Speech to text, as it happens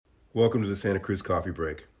Welcome to the Santa Cruz Coffee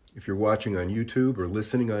Break. If you're watching on YouTube or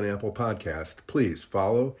listening on Apple Podcast, please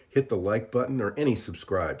follow, hit the like button, or any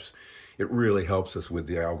subscribes. It really helps us with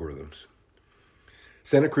the algorithms.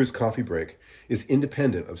 Santa Cruz Coffee Break is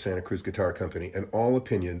independent of Santa Cruz Guitar Company, and all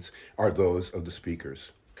opinions are those of the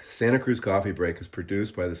speakers. Santa Cruz Coffee Break is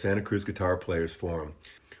produced by the Santa Cruz Guitar Players Forum.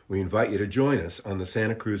 We invite you to join us on the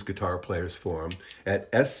Santa Cruz Guitar Players Forum at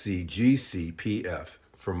SCGCPF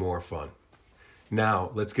for more fun.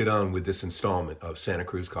 Now, let's get on with this installment of Santa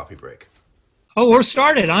Cruz Coffee Break. Oh, we're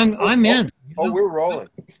started. I'm in. We're rolling.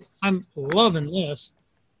 I'm loving this.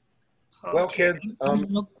 Well, kids,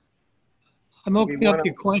 I'm opening up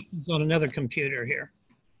your questions on another computer here.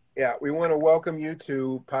 Yeah, we want to welcome you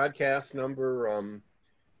to podcast number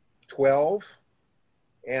 12,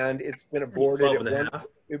 and it's been aborted.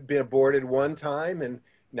 It's been aborted one time, and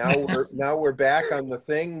now we're back on the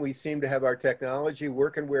thing. We seem to have our technology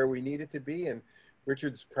working where we need it to be, and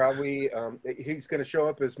Richard's probably he's going to show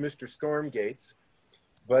up as Mr. Stormgates,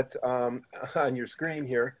 but on your screen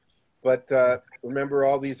here. But remember,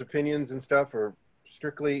 all these opinions and stuff are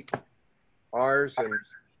strictly ours. And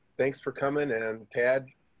thanks for coming. And Tad,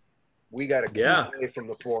 we got a Q&A from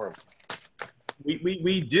the forum.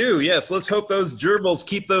 We do, yes. Let's hope those gerbils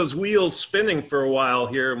keep those wheels spinning for a while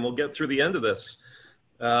here, and we'll get through the end of this.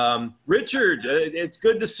 Richard, it's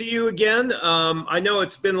good to see you again. I know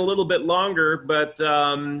it's been a little bit longer, but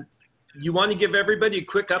you want to give everybody a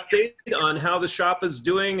quick update on how the shop is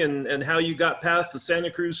doing and how you got past the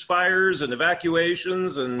Santa Cruz fires and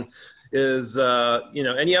evacuations, and is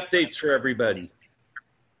any updates for everybody?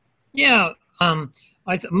 Yeah,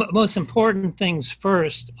 most important things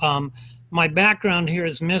first. My background here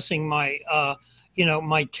is missing my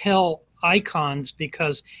my TEL icons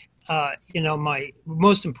because my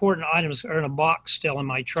most important items are in a box still in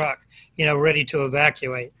my truck, ready to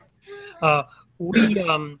evacuate. We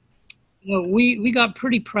got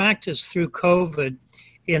pretty practiced through COVID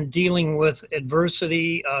in dealing with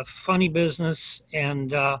adversity, funny business,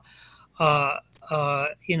 and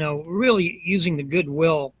really using the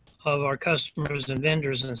goodwill of our customers and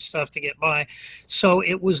vendors and stuff to get by. So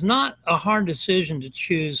it was not a hard decision to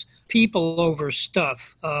choose people over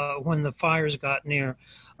stuff when the fires got near.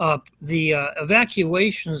 The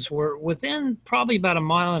evacuations were within probably about 1.5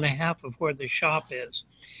 miles of where the shop is.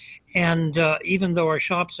 And even though our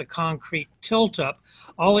shop's a concrete tilt-up,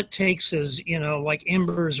 all it takes is, like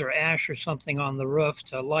embers or ash or something on the roof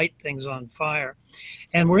to light things on fire.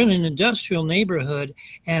 And we're in an industrial neighborhood,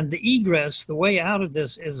 and the egress, the way out of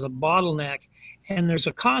this, is a bottleneck, and there's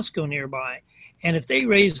a Costco nearby. And if they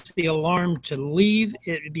raised the alarm to leave,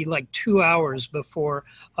 it'd be like 2 hours before,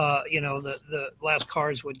 the last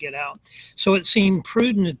cars would get out. So it seemed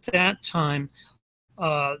prudent at that time.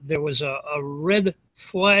 There was a red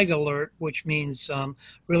flag alert, which means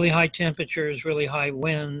really high temperatures, really high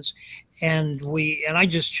winds. And I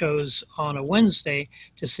just chose on a Wednesday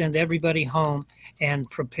to send everybody home and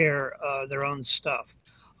prepare their own stuff.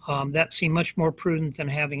 That seemed much more prudent than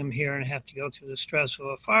having them here and have to go through the stress of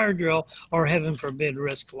a fire drill or, heaven forbid,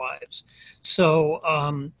 risk lives. So,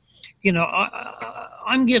 I'm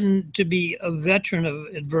getting to be a veteran of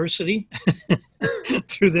adversity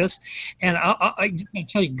through this. And I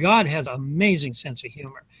tell you, God has an amazing sense of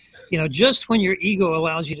humor. Just when your ego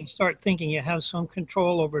allows you to start thinking you have some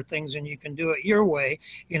control over things and you can do it your way,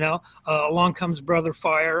 along comes Brother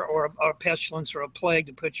Fire or a pestilence or a plague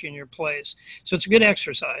to put you in your place. So it's a good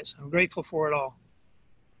exercise. I'm grateful for it all.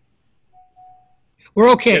 We're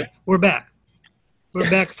okay. Yeah. We're back.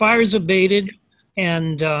 We're back. Fire's abated.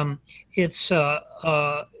 And it's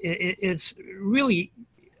really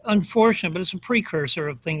unfortunate, but it's a precursor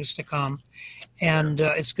of things to come. And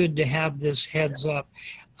it's good to have this heads up.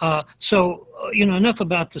 So enough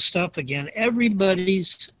about the stuff again.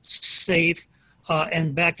 Everybody's safe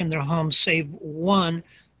and back in their homes, save one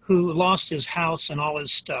who lost his house and all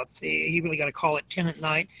his stuff. He really got a call at 10 at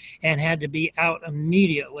night and had to be out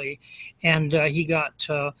immediately. And he got,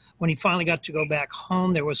 when he finally got to go back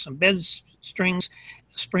home, there was some springs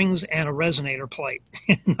and a resonator plate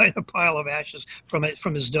and a pile of ashes from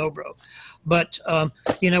his dobro. But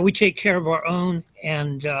we take care of our own,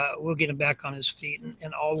 and we'll get him back on his feet,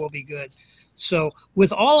 and all will be good. So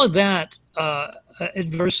with all of that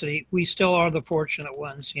adversity, we still are the fortunate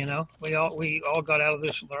ones. We all got out of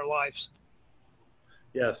this with our lives.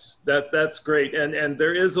 Yes, that's great. And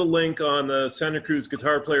there is a link on the Santa Cruz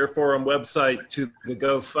Guitar Player Forum website to the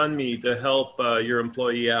GoFundMe to help your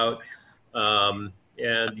employee out. And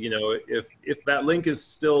if that link is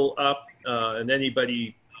still up and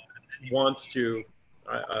anybody wants to,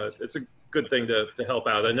 it's a good thing to help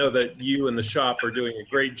out. I know that you and the shop are doing a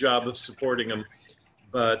great job of supporting them,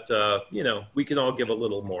 but you know, we can all give a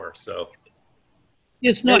little more. So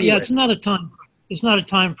it's not. anyway. Yeah, it's not a time. It's not a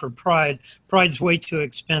time for pride. Pride's way too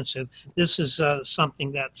expensive. This is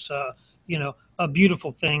something that's you know, a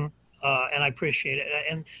beautiful thing, and I appreciate it.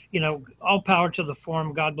 And you know, all power to the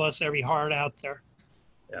forum. God bless every heart out there.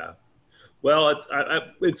 Yeah. Well,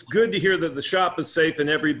 it's good to hear that the shop is safe and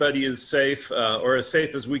everybody is safe, or as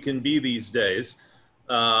safe as we can be these days.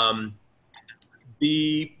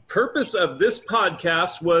 The purpose of this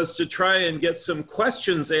podcast was to try and get some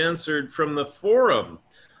questions answered from the forum.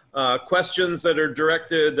 Questions that are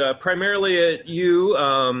directed primarily at you,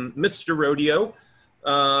 Mr. Rodeo.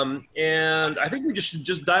 And I think we should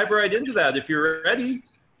just dive right into that if you're ready.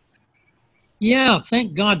 Yeah,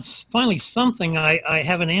 thank God, finally something I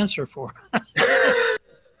have an answer for.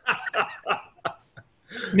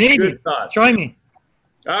 Maybe. Try me.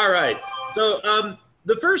 All right. So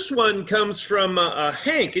the first one comes from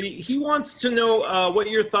Hank, and he wants to know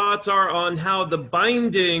what your thoughts are on how the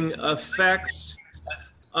binding affects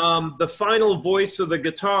the final voice of the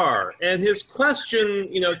guitar. And his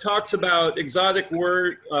question, you know, talks about exotic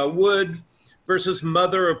wood versus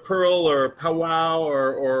mother of pearl or powwow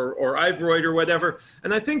or ivoroid or whatever.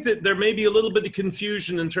 And I think that there may be a little bit of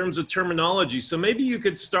confusion in terms of terminology. So maybe you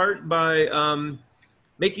could start by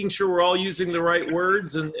making sure we're all using the right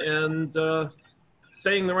words and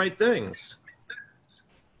saying the right things.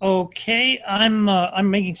 Okay, I'm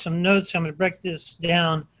making some notes. I'm going to break this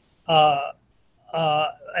down. And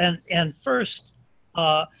first,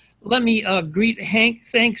 let me greet Hank.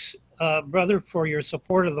 Thanks, brother, for your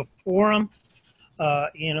support of the forum.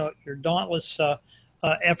 You know, your dauntless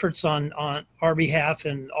efforts on our behalf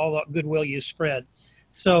and all the goodwill you spread.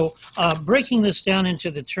 So breaking this down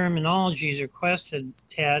into the terminologies requested,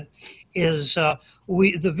 Tad, is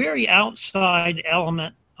the very outside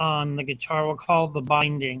element on the guitar we'll call the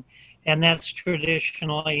binding, and that's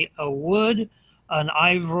traditionally a wood, an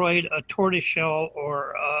ivoroid, a tortoiseshell,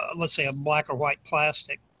 or let's say a black or white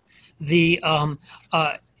plastic. The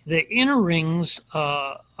inner rings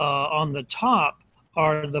on the top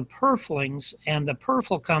are the purflings, and the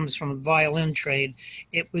purfle comes from the violin trade.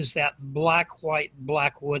 It was that black wood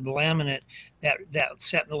laminate that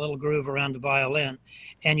set in a little groove around the violin.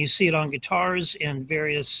 And you see it on guitars in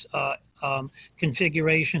various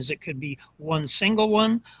configurations. It could be one single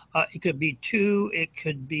one, it could be two, it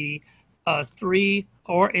could be three,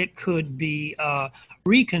 or it could be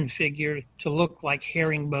reconfigured to look like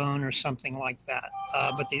herringbone or something like that,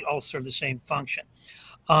 but they all serve the same function.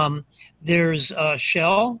 There's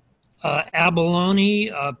shell,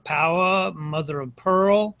 abalone, powwow, mother of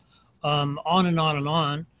pearl, on and on and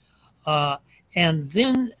on. And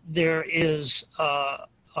then there is, you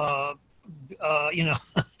know,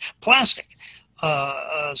 plastic.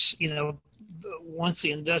 You know, once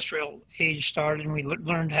the industrial age started and we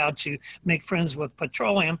learned how to make friends with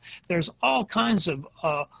petroleum, there's all kinds of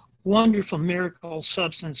wonderful miracle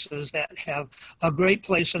substances that have a great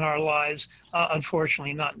place in our lives,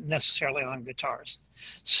 unfortunately not necessarily on guitars.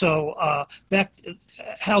 So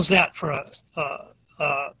how's that for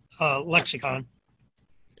a lexicon?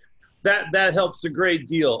 That helps a great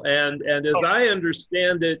deal. And as I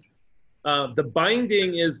understand it, the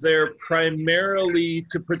binding is there primarily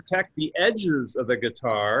to protect the edges of the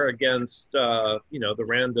guitar against, you know, the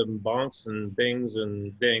random bonks and bings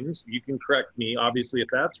and dings. You can correct me, obviously, if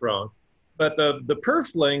that's wrong. But the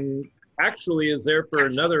purfling actually is there for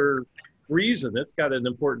another reason. It's got an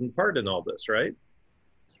important part in all this, right?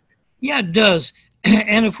 Yeah, it does.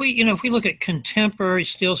 And if we look at contemporary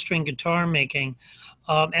steel string guitar making,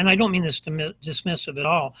 and I don't mean this dismissive at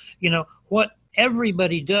all, you know, what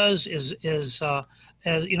everybody does is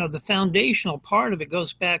as you know, the foundational part of it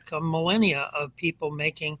goes back a millennia of people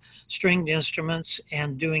making stringed instruments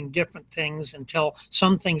and doing different things until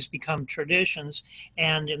some things become traditions.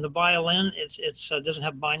 And in the violin, it doesn't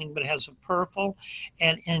have binding, but it has a purfle.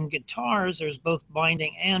 And in guitars, there's both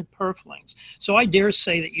binding and purflings. So I dare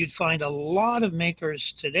say that you'd find a lot of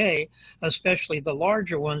makers today, especially the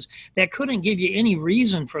larger ones, that couldn't give you any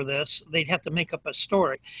reason for this. They'd have to make up a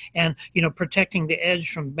story. And, you know, protecting the edge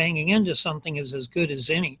from banging into something is as good as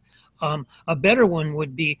any. A better one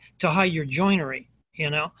would be to hide your joinery. You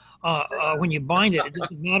know, when you bind it, it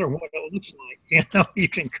doesn't matter what it looks like. You know, you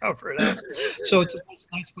can cover it up. So it's a nice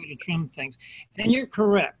way to trim things. And you're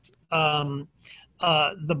correct. The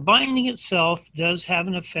binding itself does have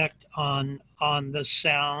an effect on the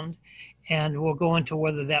sound, and we'll go into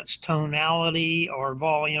whether that's tonality or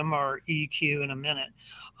volume or EQ in a minute.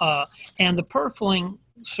 And the purfling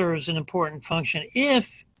serves an important function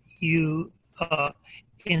if you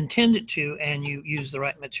intend it to and you use the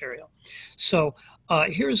right material. So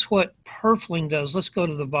Here's what purfling does. Let's go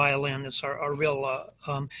to the violin. It's our real,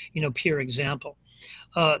 pure example.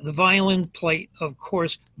 The violin plate, of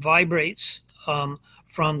course, vibrates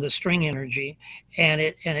from the string energy, and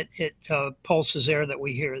it pulses air that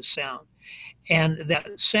we hear as sound. And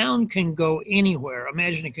that sound can go anywhere.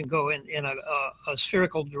 Imagine it can go in a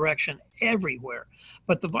spherical direction everywhere.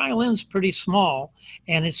 But the violin's pretty small,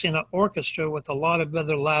 and it's in an orchestra with a lot of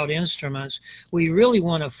other loud instruments. We really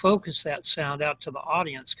want to focus that sound out to the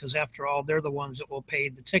audience, because after all, they're the ones that will pay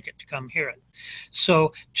the ticket to come hear it.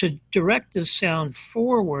 So to direct this sound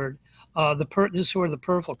forward, this is where the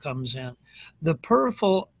purfle comes in. The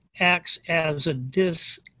purfle acts as a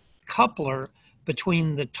discoupler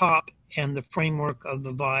between the top and the framework of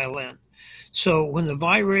the violin. So when the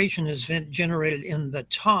vibration is generated in the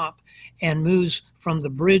top and moves from the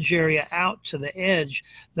bridge area out to the edge,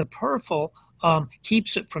 the purfle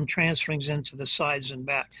keeps it from transferring into the sides and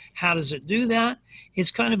back. How does it do that?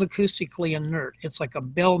 It's kind of acoustically inert. It's like a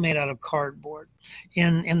bell made out of cardboard.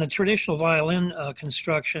 In the traditional violin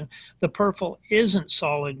construction, the purfle isn't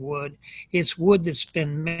solid wood. It's wood that's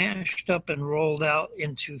been mashed up and rolled out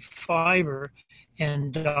into fiber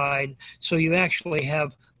and dyed. So you actually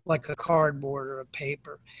have like a cardboard or a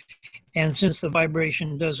paper. And since the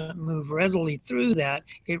vibration doesn't move readily through that,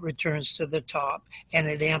 it returns to the top and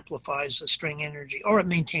it amplifies the string energy, or it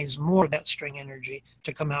maintains more of that string energy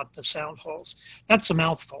to come out the sound holes. That's a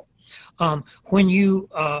mouthful.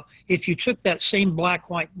 If you took that same black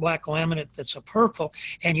laminate that's a purfle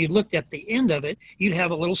and you looked at the end of it, you'd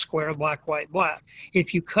have a little square of black, white, black.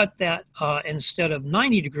 If you cut that instead of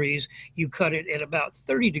 90 degrees, you cut it at about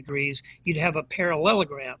 30 degrees, you'd have a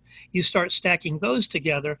parallelogram. You start stacking those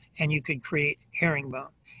together and you could create herringbone.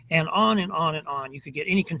 And on and on and on. You could get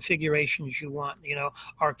any configurations you want,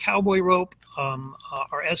 our cowboy rope,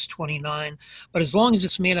 our S29, but as long as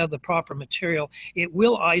it's made out of the proper material, it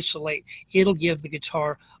will isolate. It'll give the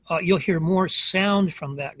guitar, you'll hear more sound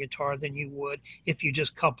from that guitar than you would if you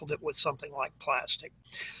just coupled it with something like plastic.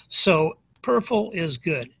 So purfle is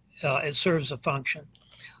good. It serves a function.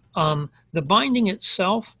 The binding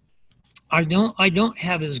itself, I don't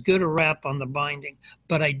have as good a rap on the binding,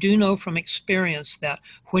 but I do know from experience that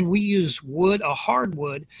when we use wood, a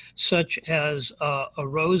hardwood, such as a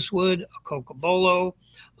rosewood, a cocobolo,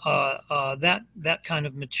 that kind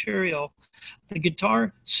of material, the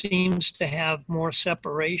guitar seems to have more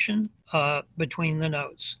separation between the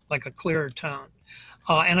notes, like a clearer tone.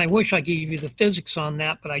 And I wish I gave you the physics on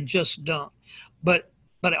that, but I just don't. But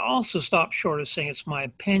I also stop short of saying it's my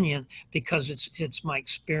opinion, because it's my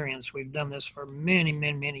experience. We've done this for many,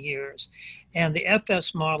 many, many years. And the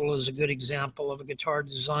FS model is a good example of a guitar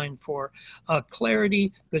designed for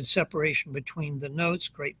clarity, good separation between the notes,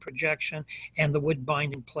 great projection, and the wood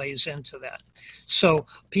binding plays into that. So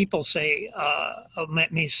people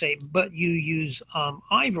may say, but you use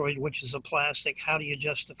Ivoroid, which is a plastic. How do you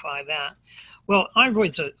justify that? Well,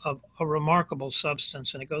 Ivoroid's a remarkable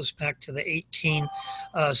substance, and it goes back to the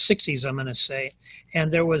 1860s, I'm going to say.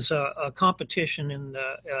 And there was a competition in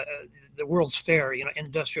the World's Fair,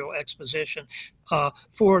 Industrial Exposition,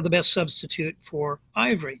 for the best substitute for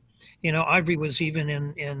ivory. Ivory was even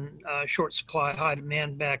in short supply, high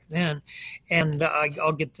demand back then. And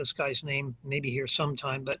I'll get this guy's name maybe here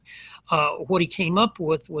sometime. But what he came up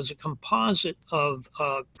with was a composite of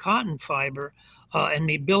cotton fiber and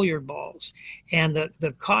made billiard balls. And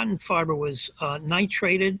the cotton fiber was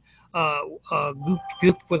nitrated,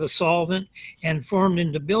 gooped with a solvent, and formed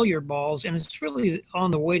into billiard balls. And it's really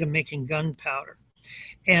on the way to making gunpowder.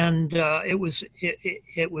 And it was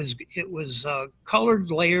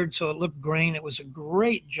colored, layered, so it looked green. It was a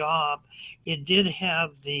great job. It did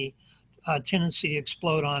have the tendency to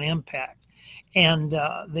explode on impact. And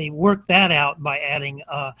they worked that out by adding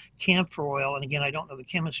camphor oil. And again, I don't know the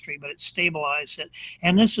chemistry, but it stabilized it.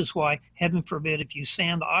 And this is why, heaven forbid, if you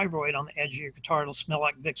sand the Ivoroid on the edge of your guitar, it'll smell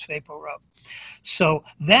like Vicks VapoRub. So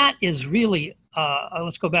that is really,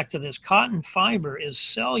 let's go back to this. Cotton fiber is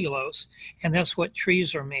cellulose, and that's what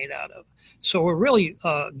trees are made out of. So we're really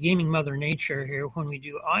gaming Mother Nature here when we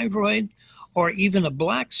do Ivoroid, or even a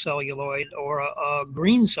black celluloid or a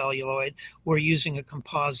green celluloid. We're using a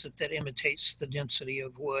composite that imitates the density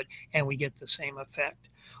of wood, and we get the same effect.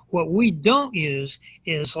 What we don't use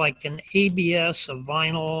is like an ABS, a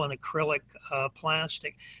vinyl, an acrylic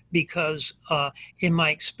plastic, because in my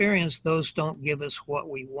experience, those don't give us what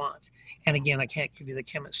we want. And again, I can't give you the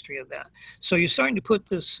chemistry of that. So you're starting to put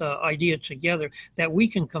this idea together that we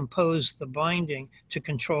can compose the binding to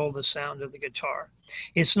control the sound of the guitar.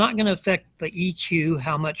 It's not going to affect the EQ,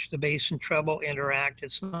 how much the bass and treble interact.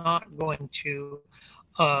 It's not going to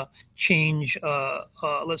change,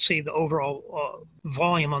 let's say, the overall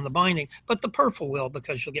volume on the binding, but the Purfle will,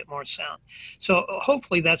 because you'll get more sound. So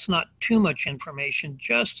hopefully that's not too much information,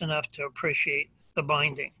 just enough to appreciate the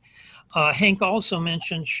binding. Hank also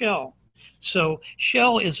mentioned shell. So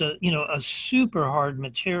shell is a super hard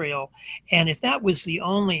material, and if that was the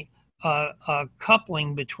only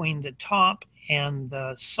coupling between the top and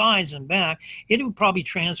the sides and back, it would probably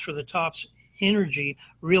transfer the top's energy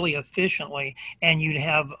really efficiently, and you'd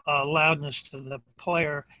have loudness to the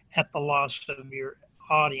player at the loss of your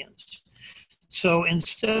audience. So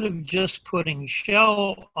instead of just putting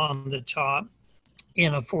shell on the top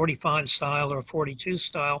in a 45 style or a 42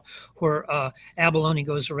 style, where abalone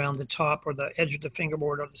goes around the top or the edge of the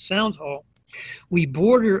fingerboard of the sound hole, we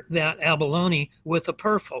border that abalone with a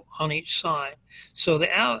Purfle on each side. So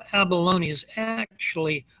the abalone is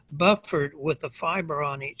actually buffered with a fiber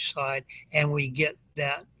on each side, and we get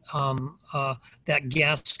that that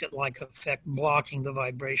gasket-like effect, blocking the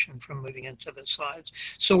vibration from moving into the sides.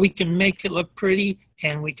 So we can make it look pretty,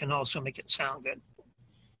 and we can also make it sound good.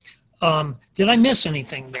 Did I miss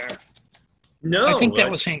anything there? No. I think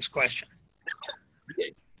that was Hank's question.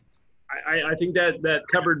 I think that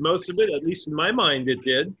covered most of it, at least in my mind it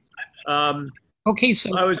did. Okay, so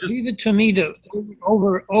leave it to me to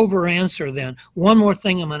over answer then. One more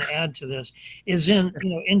thing I'm going to add to this is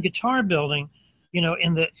in guitar building,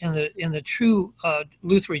 in the true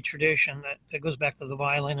Lutherie tradition that goes back to the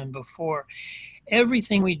violin and before,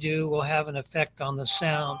 everything we do will have an effect on the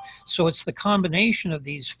sound. So it's the combination of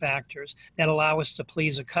these factors that allow us to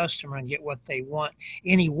please a customer and get what they want.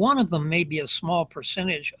 Any one of them may be a small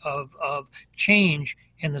percentage of change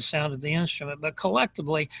in the sound of the instrument, but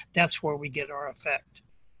collectively, that's where we get our effect.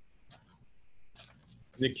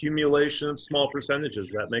 The accumulation of small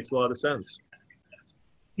percentages, that makes a lot of sense.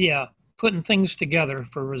 Yeah, putting things together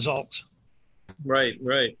for results. Right.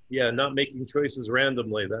 Yeah, not making choices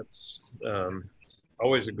randomly. That's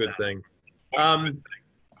always a good thing.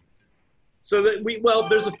 So that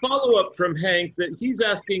there's a follow-up from Hank that he's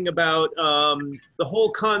asking about the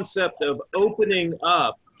whole concept of opening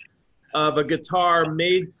up of a guitar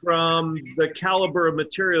made from the caliber of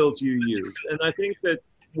materials you use. And I think that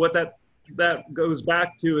what that goes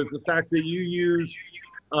back to is the fact that you use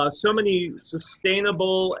so many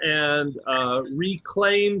sustainable and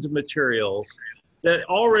reclaimed materials that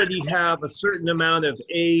already have a certain amount of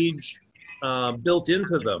age built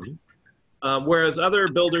into them, whereas other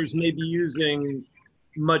builders may be using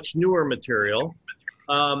much newer material.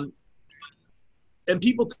 And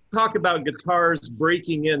people talk about guitars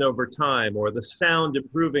breaking in over time or the sound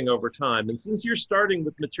improving over time. And since you're starting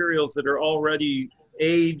with materials that are already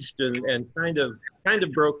aged and kind of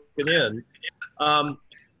broken in,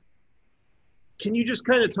 can you just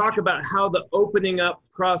kind of talk about how the opening up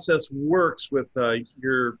process works with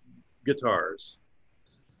your guitars?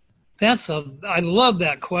 I love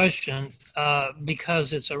that question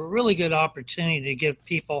because it's a really good opportunity to give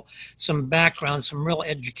people some background, some real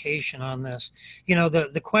education on this.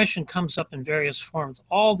 The question comes up in various forms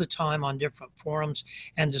all the time on different forums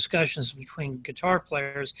and discussions between guitar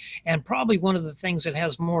players. And probably one of the things that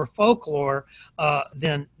has more folklore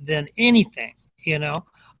than anything,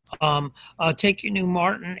 take your new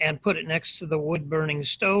Martin and put it next to the wood-burning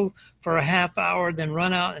stove for a half hour, then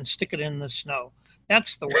run out and stick it in the snow.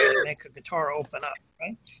 That's the way to make a guitar open up,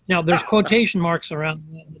 right? Now, there's quotation marks around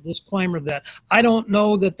the disclaimer that I don't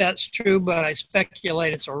know that that's true, but I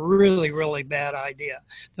speculate it's a really, really bad idea.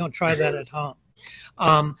 Don't try that at home.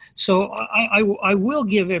 So I will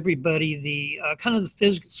give everybody the kind of the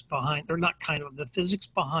physics behind, or not kind of, the physics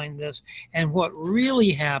behind this, and what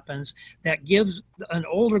really happens that gives an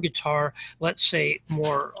older guitar, let's say,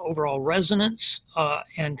 more overall resonance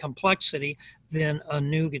and complexity than a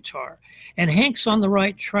new guitar. And Hank's on the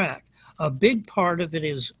right track. A big part of it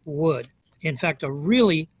is wood. In fact, a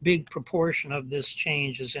really big proportion of this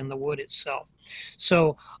change is in the wood itself.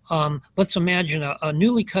 So let's imagine a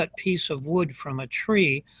newly cut piece of wood from a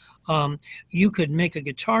tree. You could make a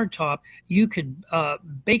guitar top, you could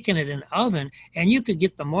bake in it in an oven, and you could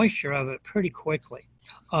get the moisture of it pretty quickly.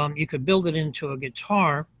 You could build it into a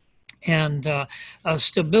guitar. And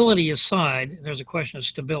stability aside, there's a question of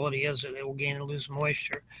stability, is it will gain and lose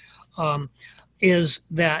moisture, is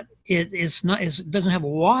that it doesn't have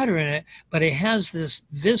water in it, but it has this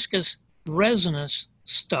viscous resonance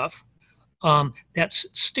stuff that's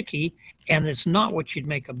sticky, and it's not what you'd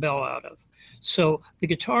make a bell out of. So the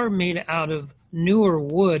guitar made out of newer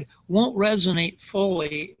wood won't resonate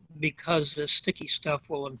fully because the sticky stuff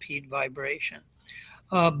will impede vibration.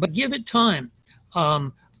 But give it time.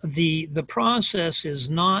 The process is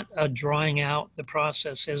not a drying out. The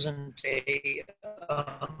process isn't a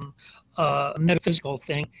metaphysical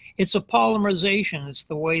thing. It's a polymerization. It's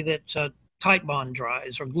the way that Titebond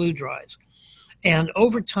dries or glue dries. And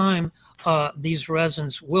over time, these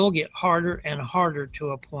resins will get harder and harder to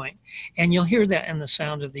a point. And you'll hear that in the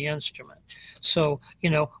sound of the instrument. So,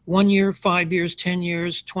 1 year, 5 years, 10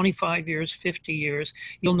 years, 25 years, 50 years,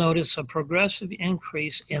 you'll notice a progressive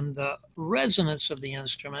increase in the resonance of the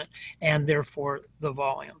instrument and therefore the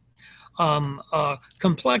volume.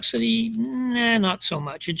 Complexity, not so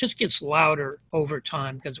much. It just gets louder over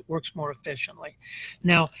time because it works more efficiently.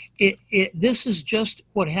 Now, this is just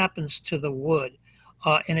what happens to the wood.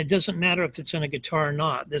 And it doesn't matter if it's in a guitar or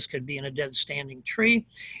not. This could be in a dead standing tree.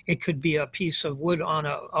 It could be a piece of wood on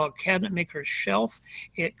a cabinet maker's shelf.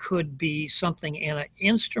 It could be something in an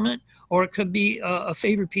instrument, or it could be a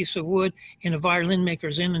favorite piece of wood in a violin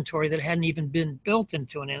maker's inventory that hadn't even been built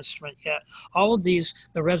into an instrument yet. All of these,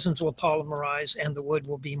 the resins will polymerize and the wood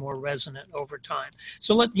will be more resonant over time.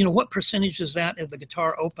 So what percentage is that of the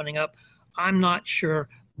guitar opening up? I'm not sure,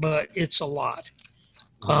 but it's a lot.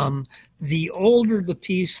 The older the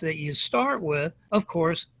piece that you start with, of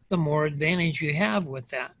course, the more advantage you have with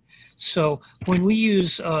that. So when we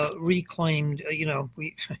use reclaimed,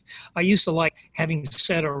 I used to like having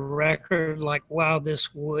set a record like, wow,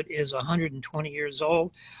 this wood is 120 years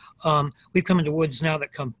old. We've come into woods now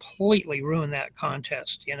that completely ruin that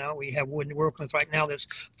contest. We have wood we're working with right now that's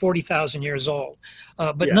 40,000 years old.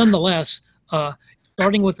 Nonetheless,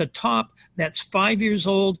 starting with a top that's 5 years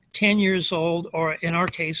old, 10 years old, or in our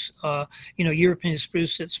case, European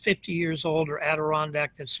spruce that's 50 years old, or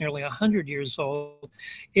Adirondack that's nearly 100 years old.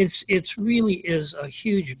 It's really is a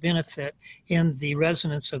huge benefit in the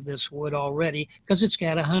resonance of this wood already because it's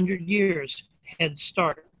got 100 years head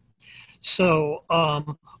start. So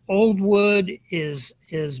old wood is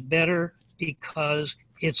better because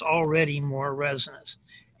it's already more resonant.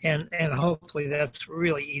 And hopefully that's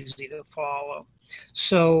really easy to follow.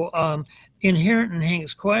 So inherent in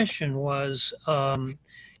Hank's question was, well,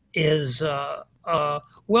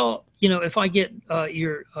 if I get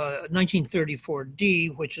your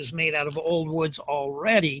 1934D, which is made out of old woods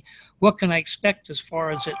already, what can I expect as far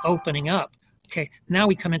as it opening up? Okay, now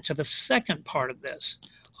we come into the second part of this.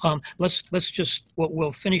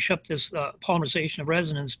 We'll finish up this polymerization of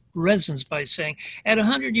resins by saying at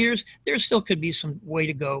 100 years, there still could be some way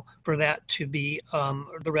to go for that to be,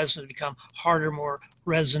 the resin to become harder, more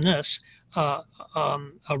resonant,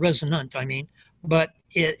 but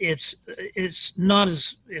it's not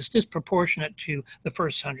it's disproportionate to the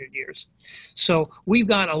first 100 years. So we've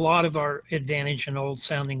got a lot of our advantage in old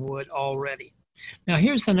sounding wood already. Now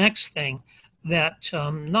here's the next thing that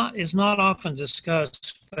is not often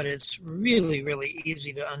discussed, but it's really, really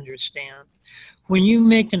easy to understand. When you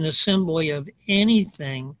make an assembly of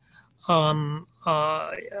anything, you're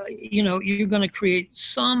going to create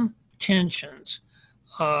some tensions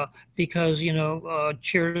because, a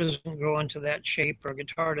chair doesn't grow into that shape or a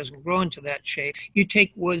guitar doesn't grow into that shape. You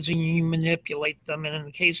take woods and you manipulate them. And in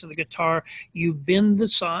the case of the guitar, you bend the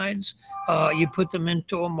sides, you put them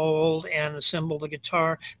into a mold and assemble the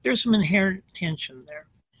guitar. There's some inherent tension there.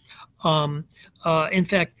 In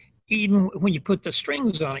fact, even when you put the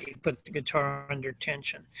strings on it, you put the guitar under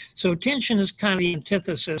tension. So tension is kind of the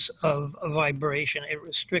antithesis of vibration. It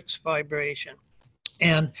restricts vibration.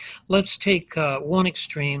 And let's take one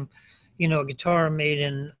extreme, a guitar made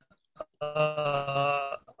in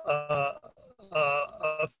a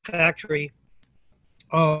factory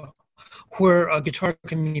where a guitar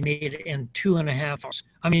can be made in 2.5 hours.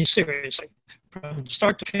 I mean, seriously, from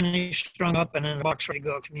start to finish, strung up and in a box ready to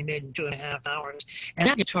go, it can be made in 2.5 hours. And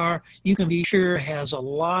that guitar, you can be sure, has a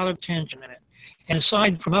lot of tension in it. And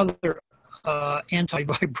aside from other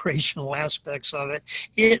anti-vibrational aspects of it,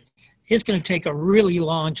 it's going to take a really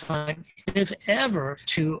long time, if ever,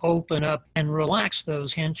 to open up and relax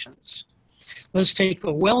those tensions. Let's take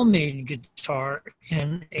a well-made guitar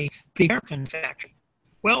in a big American factory.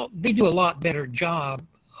 Well, they do a lot better job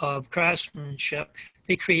of craftsmanship.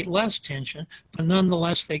 They create less tension, but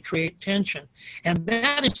nonetheless, they create tension. And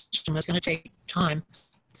that instrument is going to take time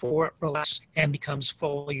before it relaxes and becomes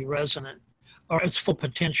fully resonant, or its full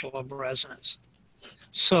potential of resonance.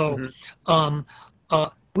 So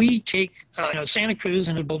we take, Santa Cruz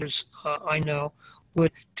and the builders I know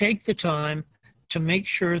would take the time to make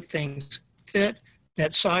sure things fit,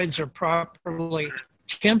 that sides are properly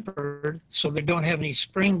tempered so they don't have any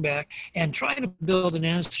spring back, and try to build an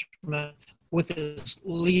instrument with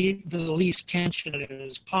the least tension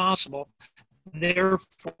as possible,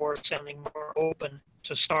 therefore sounding more open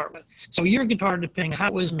to start with. So your guitar, depending on how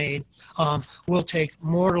it was made, will take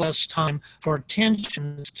more or less time for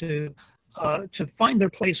tension to to find their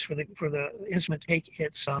place for the instrument to take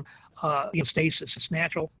its stasis, its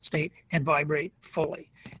natural state, and vibrate fully.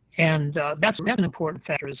 And that's an important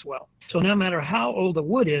factor as well. So no matter how old the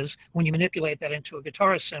wood is, when you manipulate that into a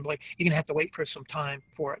guitar assembly, you're going to have to wait for some time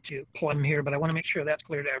for it to plumb here. But I want to make sure that's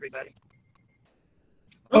clear to everybody.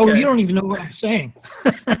 Okay. Oh, you don't even know what I'm saying.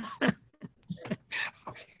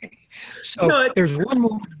 Okay. So no, there's one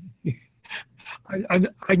more.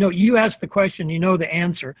 I know you asked the question, you know the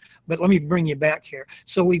answer, but let me bring you back here.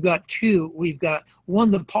 So we've got two. We've got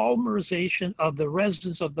one, the polymerization of the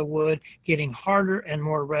resins of the wood getting harder and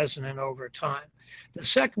more resonant over time. The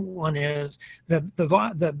second one is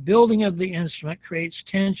the building of the instrument creates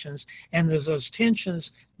tensions, and as those tensions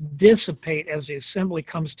dissipate as the assembly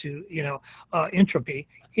comes to entropy,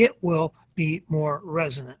 it will be more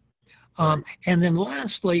resonant. And then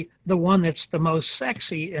lastly, the one that's the most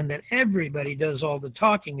sexy and that everybody does all the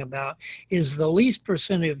talking about is the least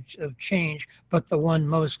percentage of change, but the one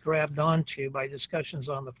most grabbed onto by discussions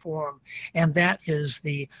on the forum, and that is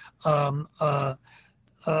the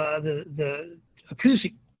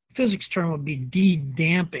acoustic physics term would be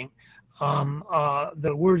de-damping.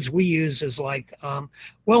 The words we use is like,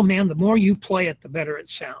 well, man, the more you play it, the better it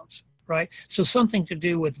sounds. Right? So something to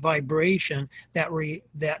do with vibration that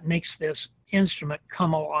makes this instrument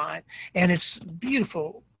come alive. And it's a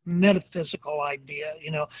beautiful metaphysical idea,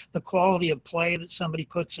 the quality of play that somebody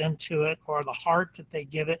puts into it, or the heart that they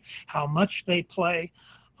give it, how much they play.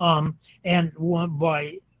 And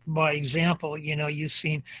by example, you've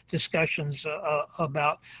seen discussions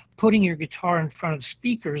about putting your guitar in front of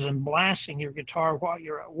speakers and blasting your guitar while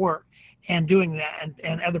you're at work. And doing that,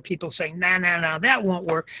 and other people saying, no, that won't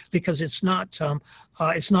work because it's not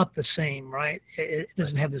the same, right? It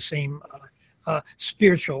doesn't have the same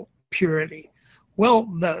spiritual purity. Well,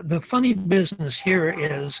 the funny business here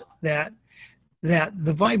is that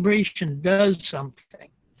the vibration does something,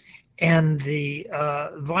 and the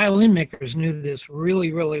violin makers knew this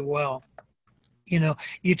really, really well.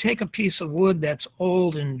 You take a piece of wood that's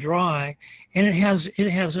old and dry, and it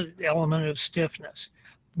has an element of stiffness.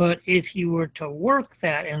 But if you were to work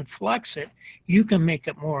that and flex it, you can make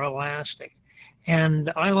it more elastic. And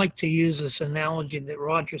I like to use this analogy that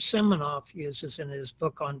Roger Siminoff uses in his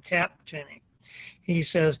book on tap tuning. He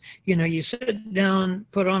says, you sit down,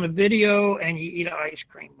 put on a video, and you eat an ice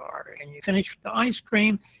cream bar. And you finish with the ice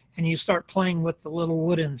cream, and you start playing with the little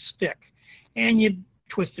wooden stick. And you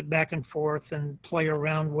twist it back and forth and play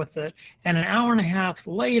around with it. And an hour and a half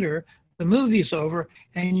later, the movie's over,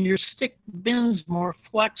 and your stick bends more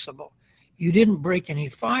flexible. You didn't break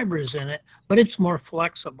any fibers in it, but it's more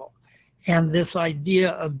flexible. And this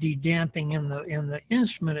idea of de-damping in the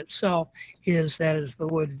instrument itself is that as the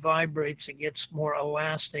wood vibrates, it gets more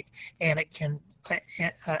elastic, and it can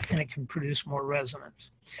produce more resonance.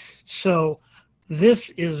 So this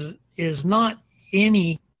is not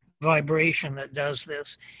any vibration that does this.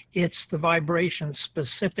 It's the vibration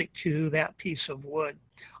specific to that piece of wood,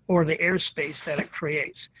 or the airspace that it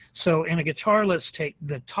creates. So in a guitar, let's take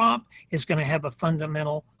the top is going to have a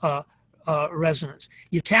fundamental resonance.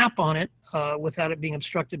 You tap on it without it being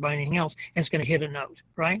obstructed by anything else, and it's going to hit a note,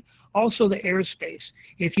 right? Also the airspace.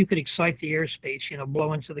 If you could excite the airspace,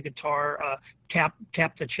 blow into the guitar, tap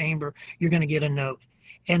the chamber, you're going to get a note.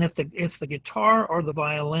 And if the guitar or the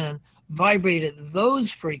violin vibrated those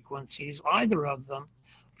frequencies, either of them,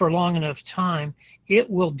 for long enough time, it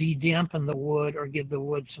will de-dampen the wood or give the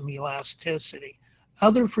wood some elasticity.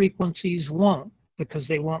 Other frequencies won't, because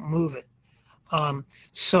they won't move it.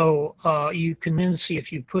 So you can then see,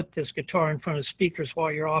 if you put this guitar in front of speakers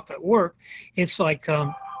while you're off at work, it's like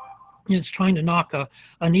it's trying to knock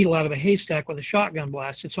a needle out of a haystack with a shotgun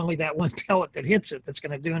blast. It's only that one pellet that hits it that's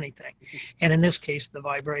going to do anything. And in this case, the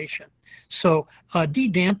vibration. So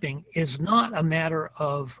de-damping is not a matter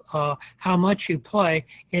of how much you play.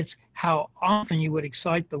 It's how often you would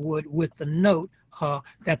excite the wood with the note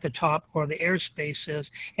that the top or the airspace is.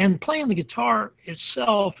 And playing the guitar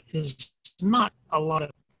itself is not a lot of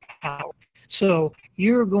power. So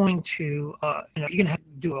you're going to, you're going to have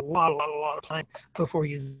to do a lot of playing before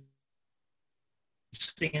you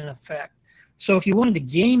see an effect. So if you wanted to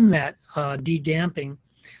game that de-damping,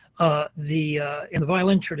 in the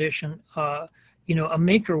violin tradition, a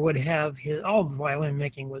maker would have all the violin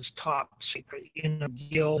making was top secret.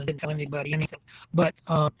 Gil didn't tell anybody anything. But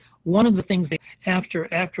one of the things that after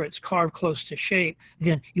it's carved close to shape,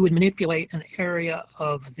 then you would manipulate an area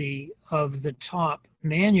of the top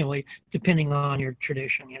manually, depending on your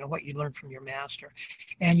tradition, you know, what you learned from your master.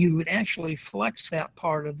 And you would actually flex that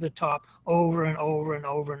part of the top over and over and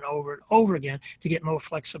over and over and over again to get more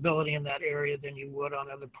flexibility in that area than you would on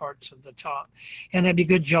other parts of the top. And that'd be a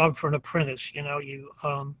good job for an apprentice. You know, you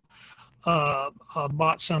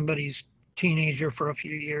bought somebody's teenager for a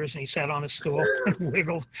few years and he sat on a stool and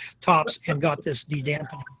wiggled tops and got this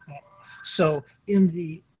de-dampening. So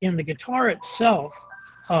in the guitar itself,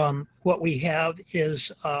 what we have is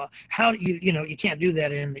how you can't do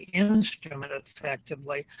that in the instrument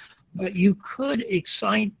effectively, but you could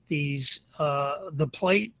excite these the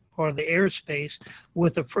plate or the airspace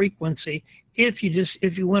with a frequency if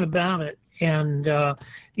you went about it. And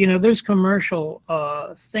there's commercial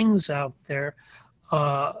things out there.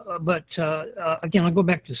 But again, I'll go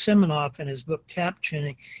back to Siminoff and his book Tap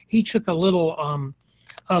Tuning. He took a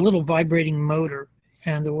little vibrating motor,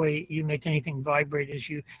 and the way you make anything vibrate is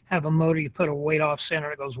you have a motor, you put a weight off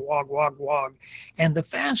center, it goes wog, wog, wog. And the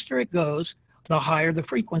faster it goes, the higher the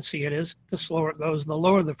frequency it is. The slower it goes, the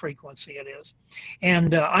lower the frequency it is.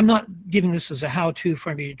 And I'm not giving this as a how-to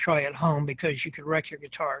for you to try at home because you could wreck your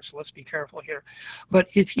guitar, so let's be careful here. But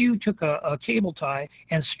if you took a cable tie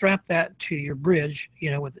and strapped that to your bridge,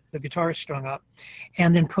 with the guitar strung up,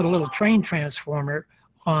 and then put a little train transformer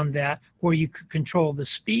on that where you could control the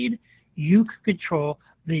speed, you could control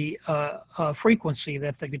the frequency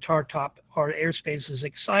that the guitar top or the airspace is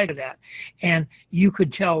excited at. And you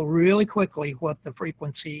could tell really quickly what the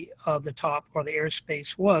frequency of the top or the airspace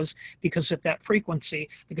was, because at that frequency,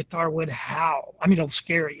 the guitar would howl. I mean, it'll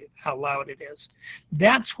scare you how loud it is.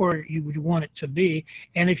 That's where you would want it to be.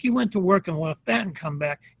 And if you went to work and left that and come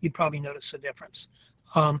back, you'd probably notice a difference.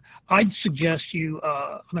 I'd suggest you,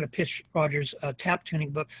 I'm going to pitch Roger's tap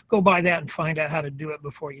tuning book. Go buy that and find out how to do it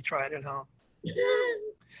before you try it at home.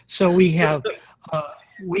 So we have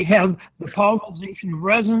the polarization of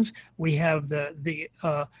resins, we have the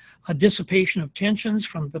dissipation of tensions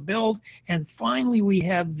from the build, and finally we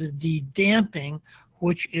have the de-damping,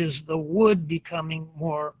 which is the wood becoming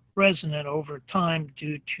more resonant over time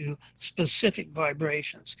due to specific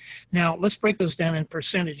vibrations. Now let's break those down in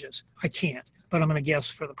percentages. I can't, but I'm going to guess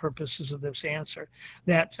for the purposes of this answer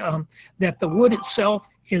that the wood itself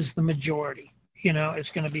is the majority. It's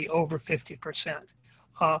going to be over 50%.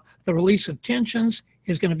 The release of tensions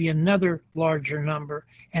is going to be another larger number,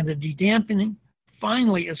 and the de-dampening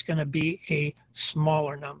finally is going to be a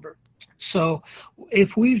smaller number. So if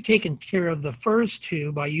we've taken care of the first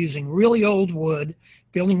two by using really old wood,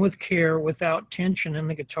 building with care without tension in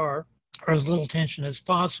the guitar, or as little tension as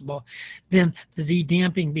possible, then the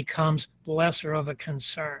de-damping becomes lesser of a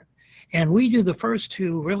concern. And we do the first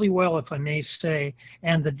two really well, if I may say,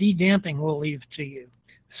 and the de-damping we'll leave to you.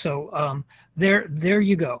 So there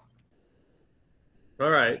you go. All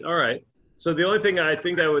right. So the only thing I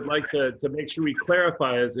think I would like to make sure we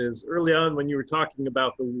clarify is early on when you were talking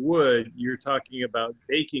about the wood, you're talking about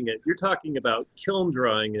baking it. You're talking about kiln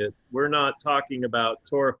drying it. We're not talking about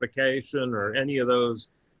torrefication or any of those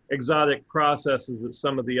exotic processes that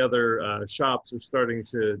some of the other shops are starting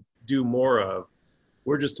to do more of.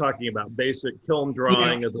 We're just talking about basic kiln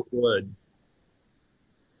drying of the wood.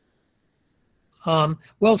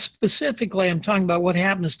 Well, specifically, I'm talking about what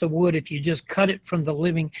happens to wood if you just cut it from the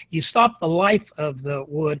living. You stop the life of the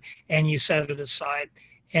wood and you set it aside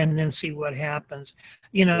and then see what happens.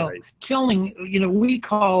 Right. Kilning, we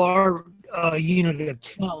call our unit a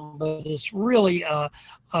kiln, but it's really a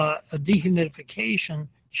dehumidification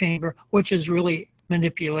chamber, which is really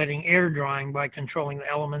manipulating air drying by controlling the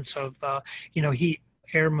elements of, heat,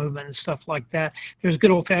 air movement and stuff like that. There's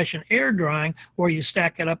good old-fashioned air drying where you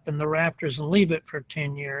stack it up in the rafters and leave it for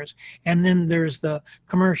 10 years. And then there's the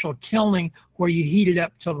commercial kilning where you heat it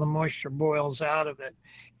up till the moisture boils out of it.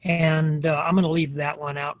 And I'm going to leave that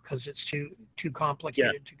one out because it's too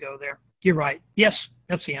complicated to go there. You're right. Yes,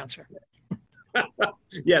 that's the answer.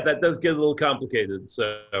 Yeah, that does get a little complicated.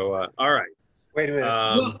 So, all right. Wait a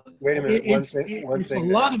minute. Wait a minute. It's a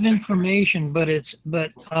lot of information, but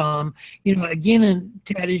again, and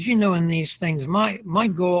Ted, as you know, in these things, my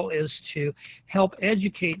goal is to help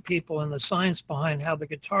educate people in the science behind how the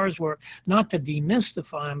guitars work, not to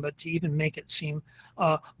demystify them, but to even make it seem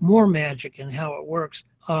more magic in how it works.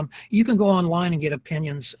 You can go online and get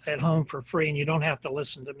opinions at home for free, and you don't have to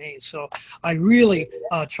listen to me. So I really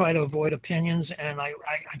try to avoid opinions, and I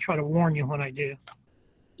try to warn you when I do.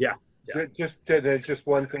 Yeah. There's just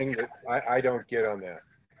one thing that I don't get on that.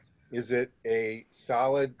 Is it a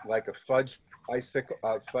solid, like a fudge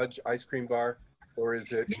ice cream bar, or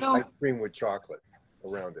is it ice cream with chocolate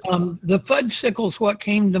around it? The fudge sickle's what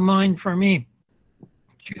came to mind for me.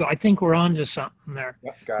 too. I think we're on to something there.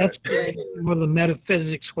 Yep, got That's it. more the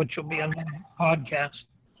metaphysics, which will be on the podcast.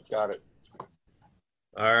 Got it.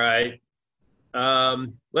 All right.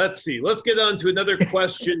 Let's see. Let's get on to another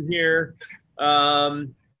question here.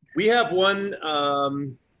 We have one.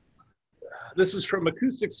 This is from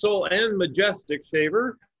Acoustic Soul and Majestic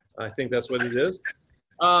Shaver. I think that's what it is.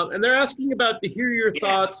 And they're asking about to hear your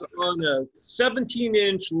thoughts on a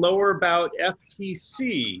 17-inch lower bout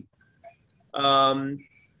FTC.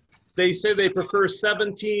 They say they prefer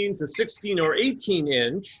 17 to 16 or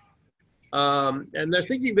 18-inch. And they're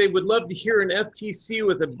thinking they would love to hear an FTC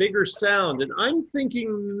with a bigger sound. And I'm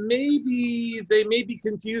thinking maybe they may be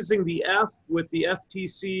confusing the F with the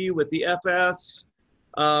FTC with the FS.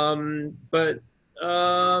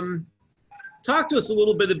 Talk to us a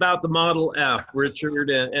little bit about the Model F,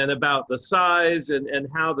 Richard, and about the size and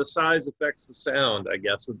how the size affects the sound, I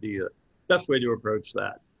guess would be the best way to approach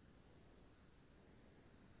that.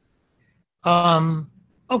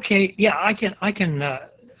 Okay, yeah, I can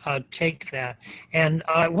take that. And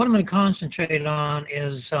what I'm going to concentrate on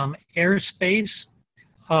is airspace.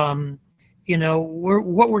 You know,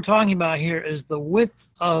 what we're talking about here is the width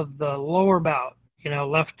of the lower bout, you know,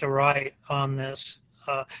 left to right on this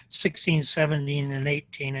 16, 17, and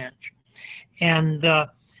 18 inch. And,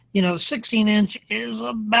 you know, 16 inch is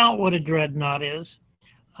about what a dreadnought is.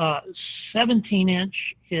 17 inch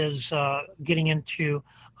is getting into,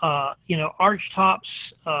 you know, arch tops.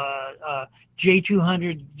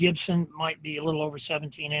 J200 Gibson might be a little over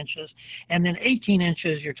 17 inches. And then 18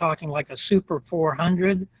 inches, you're talking like a Super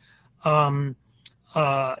 400, you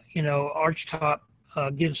know, arch top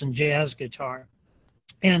Gibson jazz guitar.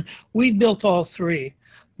 And we've built all three,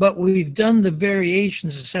 but we've done the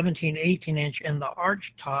variations of 17, 18 inch and the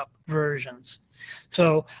arch top versions.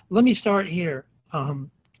 So let me start here.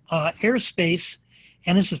 Airspace,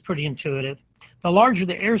 and this is pretty intuitive. The larger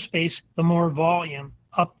the airspace, the more volume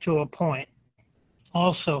up to a point.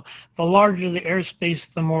 Also, the larger the airspace,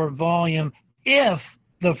 the more volume if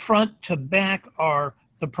the front to back are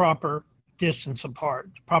the proper distance apart,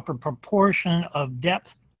 the proper proportion of depth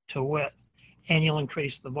to width, and you'll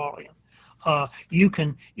increase the volume. You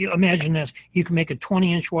imagine this, you can make a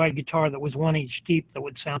 20-inch wide guitar that was 1 inch deep that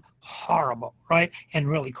would sound horrible, right? And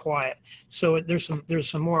really quiet. So there's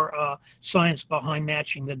some more science behind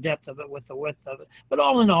matching the depth of it with the width of it. But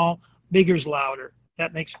all in all, bigger's louder.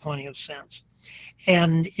 That makes plenty of sense.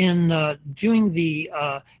 And in doing the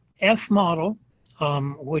F model,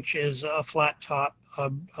 which is a flat top,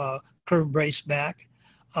 curved brace back,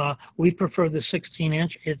 we prefer the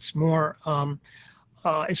 16-inch. It's more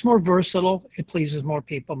versatile. It pleases more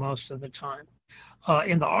people most of the time.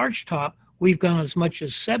 In the arch top, we've gone as much as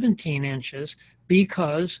 17 inches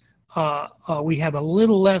because we have a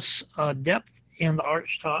little less depth in the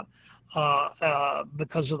arch top.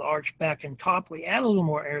 Because of the arch back and top, we add a little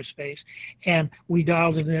more airspace, and we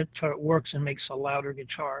dialed it in so it works and makes a louder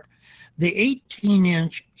guitar. The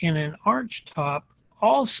 18-inch in an arch top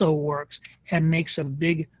also works and makes a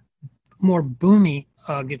big, more boomy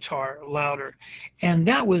guitar louder. And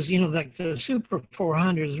that was, you know, like the Super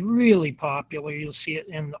 400 is really popular. You'll see it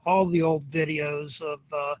in all the old videos of,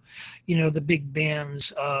 you know, the big bands,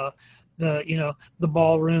 you know, the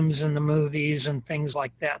ballrooms in the movies and things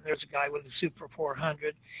like that. And there's a guy with a Super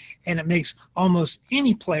 400, and it makes almost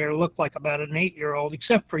any player look like about an 8-year-old,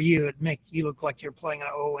 except for you. It makes you look like you're playing an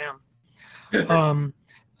OM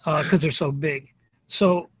because they're so big.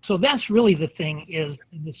 So that's really the thing, is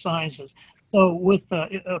the sizes. So with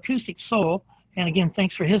Acoustic Soul, and again,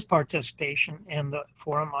 thanks for his participation in the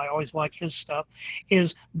forum. I always like his stuff.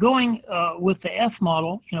 Is going with the F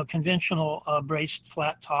model, you know, conventional braced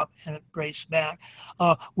flat top and braced back.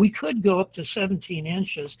 We could go up to 17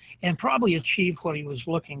 inches and probably achieve what he was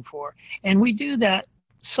looking for. And we do that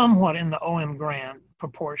somewhat in the OM Grand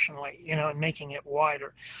proportionally, you know, and making it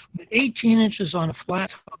wider. But 18 inches on a flat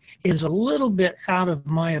top is a little bit out of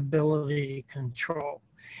my ability to control.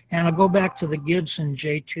 And I'll go back to the Gibson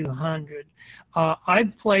J200.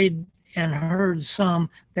 I've played and heard some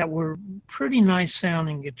that were pretty nice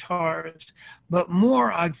sounding guitars, but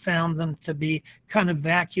more I've found them to be kind of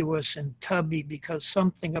vacuous and tubby because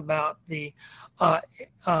something about the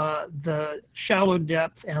shallow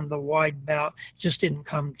depth and the wide bout just didn't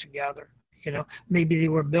come together. You know, maybe they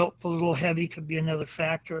were built a little heavy, could be another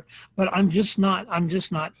factor, but I'm just not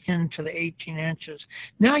into the 18 inches.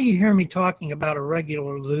 Now you hear me talking about a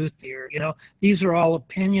regular luthier. You know, these are all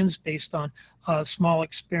opinions based on small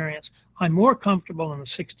experience. I'm more comfortable in the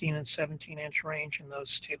 16 and 17 inch range in those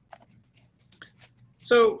two.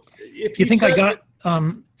 So if you think I got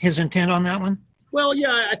his intent on that one? Well,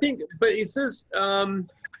 yeah, I think, but he says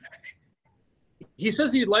he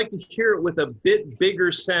says he'd like to hear it with a bit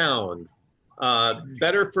bigger sound.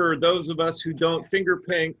 Better for those of us who don't finger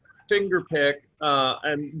pick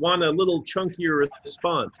and want a little chunkier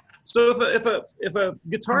response. So if a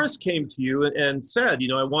guitarist came to you and said, you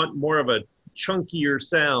know, I want more of a chunkier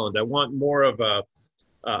sound, I want more of a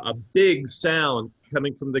big sound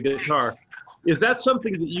coming from the guitar, is that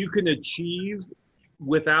something that you can achieve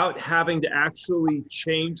without having to actually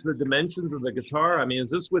change the dimensions of the guitar? I mean, is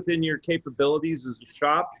this within your capabilities as a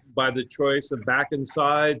shop by the choice of back and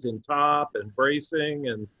sides and top and bracing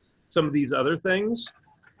and some of these other things?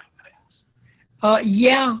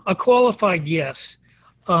 Yeah, a qualified yes.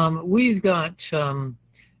 We've got,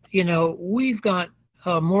 we've got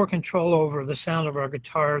more control over the sound of our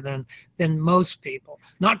guitar than most people.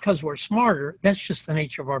 Not because we're smarter, that's just the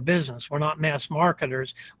nature of our business. We're not mass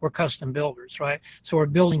marketers, we're custom builders, right? So we're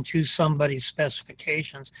building to somebody's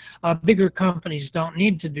specifications. Bigger companies don't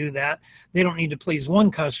need to do that. They don't need to please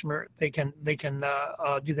one customer. They can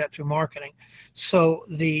do that through marketing. So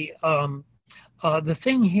the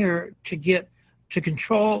thing here to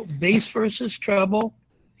control bass versus treble,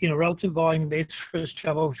 relative volume bass versus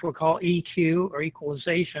treble, which we'll call EQ or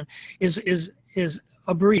equalization, is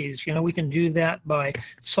a breeze. We can do that by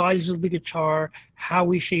size of the guitar, how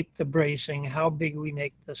we shape the bracing, how big we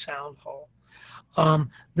make the sound hole.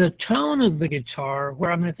 The tone of the guitar,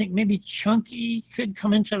 where I'm going to think maybe chunky could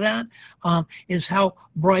come into that, is how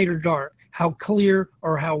bright or dark, how clear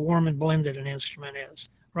or how warm and blended an instrument is.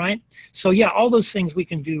 Right? So yeah, all those things we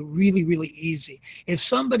can do really, really easy. If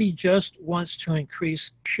somebody just wants to increase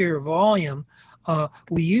sheer volume,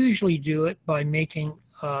 we usually do it by making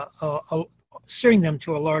steering them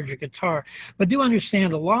to a larger guitar. But do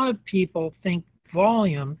understand, a lot of people think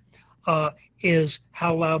volume is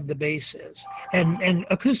how loud the bass is. And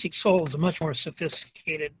Acoustic Soul is a much more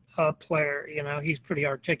sophisticated player. He's pretty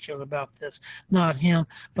articulate about this, not him.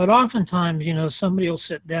 But oftentimes, somebody will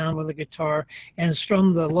sit down with a guitar and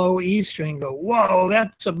strum the low E string, go, whoa,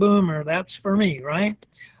 that's a boomer, that's for me, right?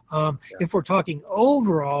 If we're talking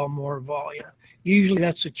overall more volume, usually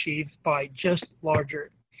that's achieved by just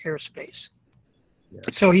larger airspace. Yeah.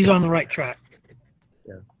 So he's on the right track.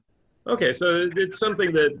 Yeah. Okay, so it's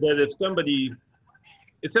something that if somebody,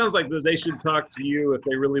 it sounds like that they should talk to you if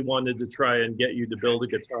they really wanted to try and get you to build a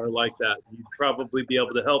guitar like that. You'd probably be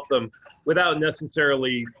able to help them without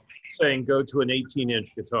necessarily saying go to an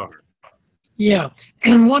 18-inch guitar. Yeah,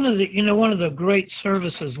 and one of the great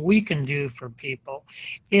services we can do for people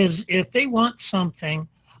is if they want something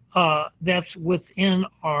that's within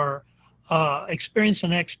our experience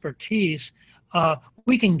and expertise,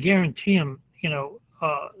 we can guarantee them,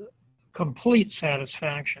 complete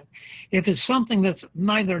satisfaction. If it's something that's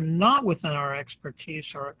neither not within our expertise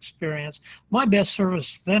or experience, my best service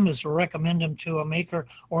to them is to recommend them to a maker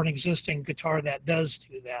or an existing guitar that does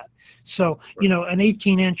do that. So, an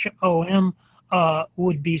 18-inch OM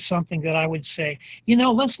would be something that I would say,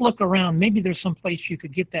 let's look around. Maybe there's some place you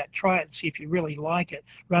could get that, try it, and see if you really like it,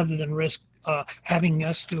 rather than risk having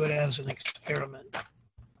us do it as an experiment.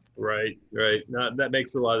 Right. No, that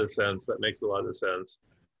makes a lot of sense.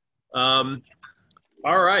 All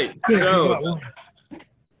right. So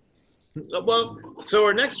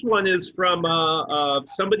our next one is from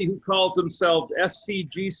somebody who calls themselves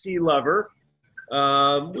SCGC Lover,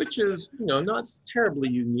 which is not terribly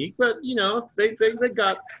unique, but they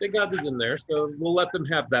got it in there, so we'll let them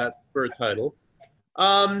have that for a title.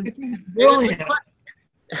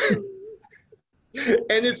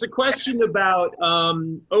 And it's a question about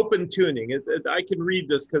open tuning. I can read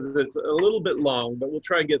this because it's a little bit long, but we'll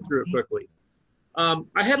try and get through it quickly. I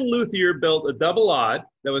had a luthier built a double odd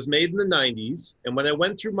that was made in the 90s, and when I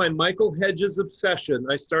went through my Michael Hedges obsession,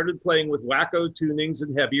 I started playing with wacko tunings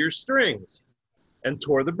and heavier strings and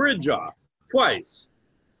tore the bridge off twice.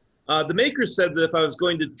 The maker said that if I was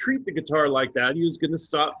going to treat the guitar like that, he was going to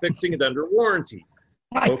stop fixing it under warranty.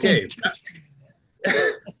 Okay.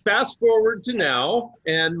 Fast forward to now,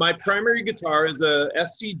 and my primary guitar is a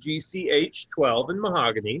SCGC H12 in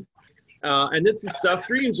mahogany, and it's the stuff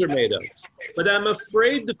dreams are made of. But I'm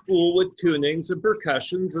afraid to fool with tunings and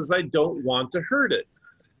percussions as I don't want to hurt it.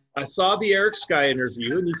 I saw the Eric Sky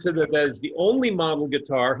interview, and he said that is the only model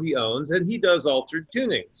guitar he owns, and he does altered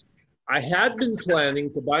tunings. I had been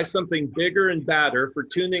planning to buy something bigger and badder for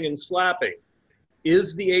tuning and slapping.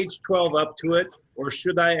 Is the H12 up to it, or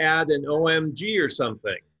should I add an OMG or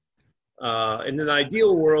something? In an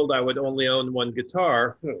ideal world, I would only own one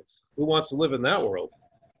guitar. Who wants to live in that world?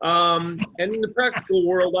 And in the practical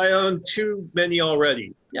world, I own too many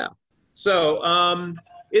already. Yeah. So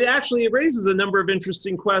it raises a number of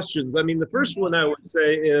interesting questions. I mean, the first one I would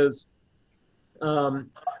say is,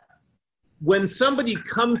 when somebody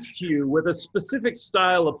comes to you with a specific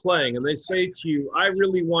style of playing and they say to you, I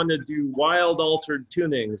really want to do wild altered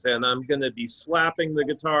tunings and I'm going to be slapping the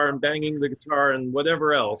guitar and banging the guitar and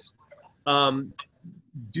whatever else,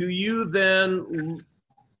 do you then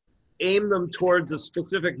aim them towards a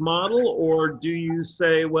specific model, or do you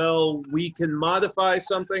say, well, we can modify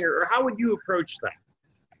something, or how would you approach that?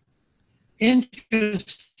 Interesting.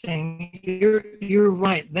 You're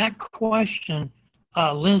right. That question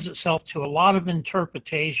lends itself to a lot of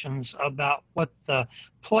interpretations about what the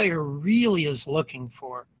player really is looking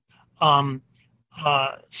for.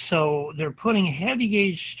 So they're putting heavy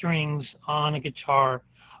gauge strings on a guitar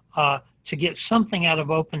to get something out of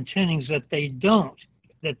open tunings that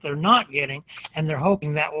they're not getting, and they're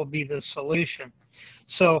hoping that will be the solution.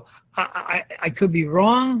 So I could be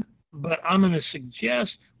wrong, but I'm going to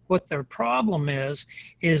suggest what their problem is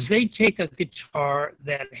they take a guitar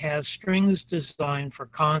that has strings designed for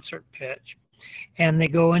concert pitch, and they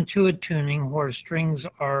go into a tuning where strings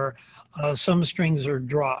are, some strings are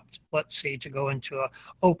dropped, let's say, to go into a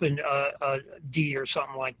open D or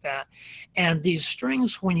something like that. And these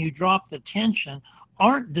strings, when you drop the tension,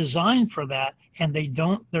 aren't designed for that, and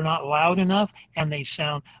they're not loud enough, and they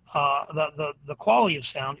sound, the quality of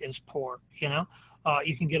sound is poor, you know.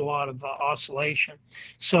 You can get a lot of oscillation.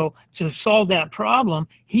 So to solve that problem,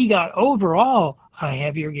 he got overall a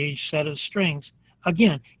heavier gauge set of strings.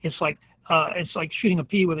 Again, it's like shooting a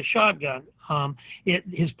pea with a shotgun.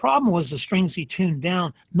 His problem was the strings he tuned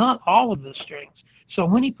down, not all of the strings. So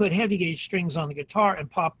when he put heavy gauge strings on the guitar and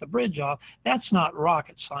popped the bridge off, that's not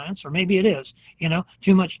rocket science, or maybe it is. You know,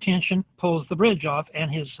 too much tension pulls the bridge off, and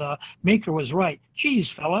his maker was right. Geez,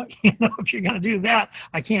 fella, you know, if you're going to do that,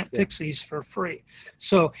 I can't fix these for free.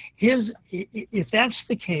 So if that's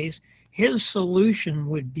the case, his solution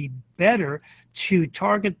would be better to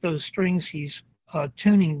target those strings he's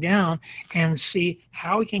tuning down and see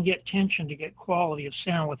how he can get tension to get quality of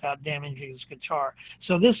sound without damaging his guitar.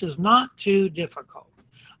 So this is not too difficult.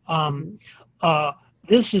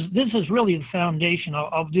 This is really the foundation.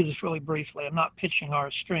 I'll do this really briefly. I'm not pitching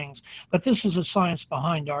our strings, but this is the science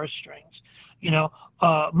behind our strings. You know,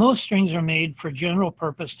 most strings are made for general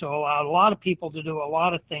purpose to allow a lot of people to do a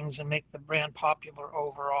lot of things and make the brand popular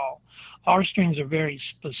overall. Our strings are very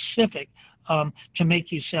specific to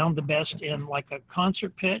make you sound the best in like a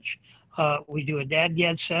concert pitch. We do a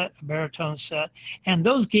dadgad set, a baritone set, and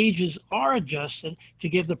those gauges are adjusted to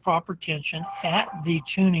give the proper tension at the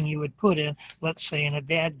tuning you would put in, let's say, in a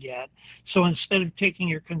dadgad. So instead of taking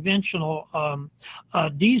your conventional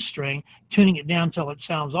D string, tuning it down till it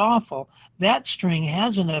sounds awful, that string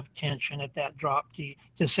has enough tension at that drop D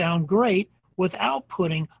to sound great without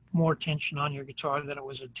putting more tension on your guitar than it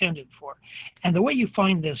was intended for. And the way you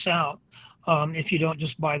find this out, if you don't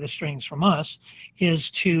just buy the strings from us, is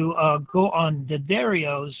to go on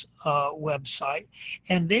D'Addario's website,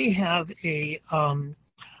 and they have a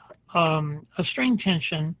string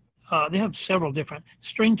tension. They have several different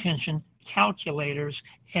string tension calculators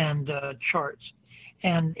and charts,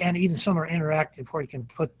 and even some are interactive where you can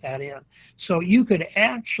put that in. So you could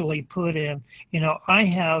actually put in, you know, I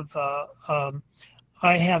have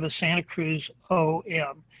a Santa Cruz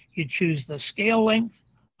OM. You choose the scale length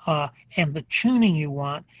and the tuning you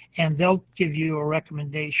want, and they'll give you a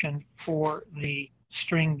recommendation for the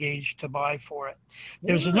string gauge to buy for it.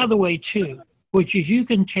 There's another way too, which is you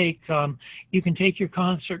can take your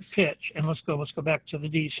concert pitch, and let's go back to the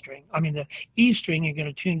D string. I mean the E string, you're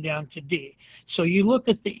going to tune down to D. So you look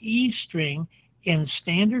at the E string in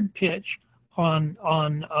standard pitch on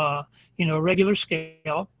you know, regular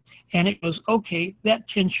scale, and it goes, okay, that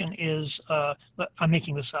tension is I'm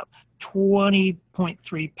making this up,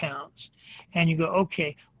 20.3 pounds. And you go,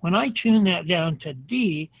 okay, when I tune that down to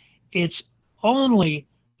D, it's only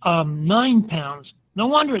 9 pounds. No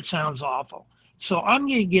wonder it sounds awful. So I'm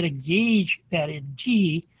going to get a gauge that at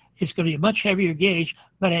D, it's going to be a much heavier gauge,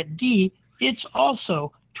 but at D, it's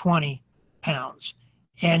also 20 pounds.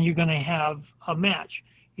 And you're going to have a match.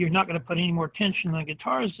 You're not going to put any more tension on the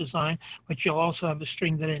guitar's design, but you'll also have a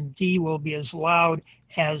string that in D will be as loud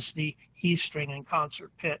as the E string in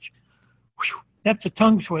concert pitch. Whew, that's a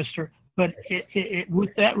tongue twister, but with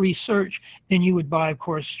that research, then you would buy, of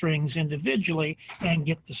course, strings individually and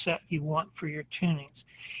get the set you want for your tunings.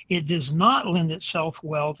 It does not lend itself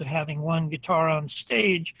well to having one guitar on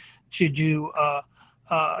stage to do,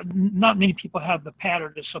 not many people have the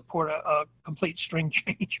pattern to support a complete string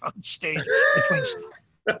change on stage between.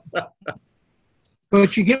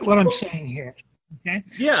 But you get what I'm saying here, okay?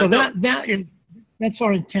 Yeah. So that's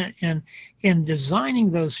our intent in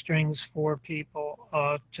designing those strings for people.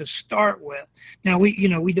 to start with. Now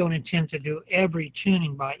we don't intend to do every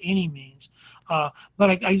tuning by any means, but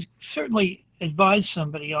I certainly advise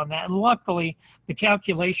somebody on that. And luckily, the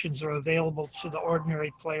calculations are available to the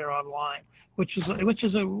ordinary player online, which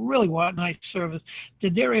is a really nice service.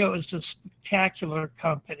 D'Addario is a spectacular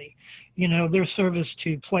company. Their service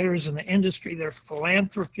to players in the industry, their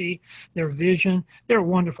philanthropy, their vision, they're a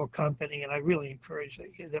wonderful company, and I really encourage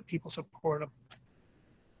that people support them.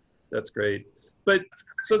 That's great. But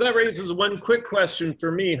so that raises one quick question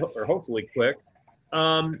for me, or hopefully quick.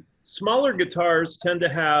 Smaller guitars tend to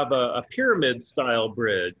have a pyramid style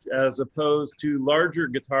bridge as opposed to larger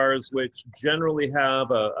guitars, which generally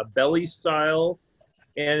have a belly style.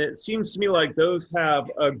 And it seems to me like those have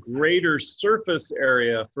a greater surface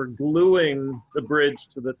area for gluing the bridge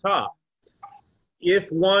to the top.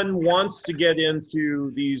 If one wants to get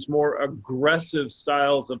into these more aggressive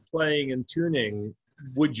styles of playing and tuning,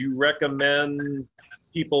 would you recommend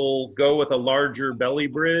people go with a larger belly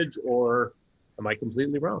bridge, or am I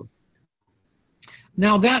completely wrong?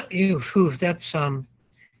 Now that's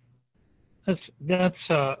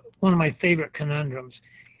one of my favorite conundrums.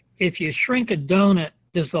 If you shrink a donut,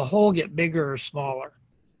 does the hole get bigger or smaller?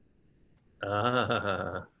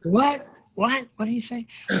 What do you say?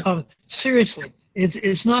 Seriously,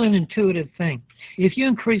 it's not an intuitive thing. If you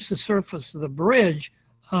increase the surface of the bridge,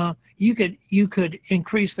 you could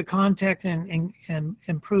increase the contact and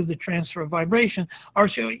improve the transfer of vibration, or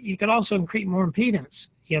so you could also increase more impedance,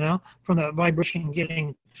 from the vibration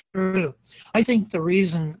getting through. I think the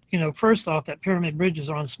reason, first off, that pyramid bridges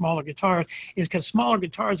are on smaller guitars is because smaller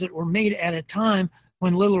guitars that were made at a time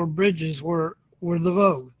when littler bridges were the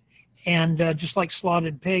vogue, and just like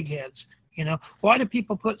slotted peg heads. Why do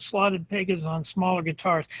people put slotted peg heads on smaller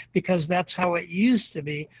guitars? Because that's how it used to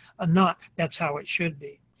be, not that's how it should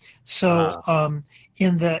be. So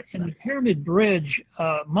in the pyramid bridge,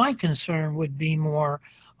 my concern would be more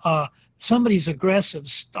somebody's aggressive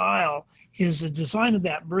style is the design of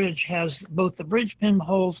that bridge has both the bridge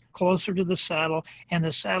pinholes closer to the saddle and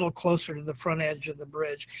the saddle closer to the front edge of the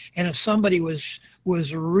bridge. And if somebody was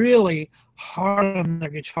really hard on the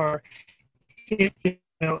guitar,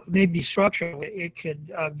 maybe structurally it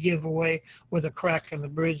could give away with a crack in the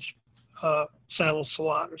bridge saddle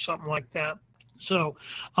slot or something like that. So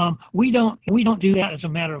we don't do that as a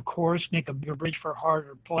matter of course, make a bigger bridge for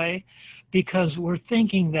harder play, because we're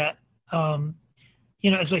thinking that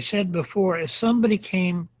as I said before, if somebody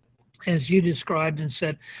came, as you described, and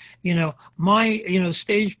said, my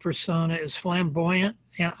stage persona is flamboyant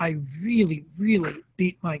and I really, really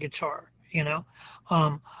beat my guitar,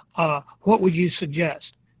 what would you suggest?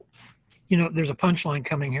 There's a punchline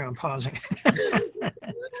coming here. I'm pausing.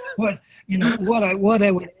 What I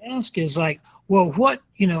would ask is like, well,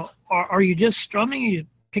 are you just strumming? Are you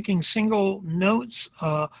picking single notes?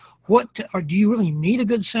 Or do you really need a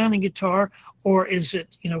good sounding guitar? Or is it,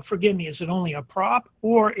 forgive me, is it only a prop?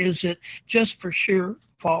 Or is it just for sheer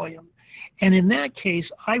volume? And in that case,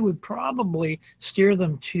 I would probably steer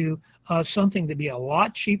them to something to be a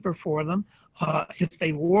lot cheaper for them. If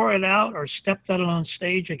they wore it out or stepped out on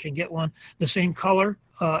stage, they can get one the same color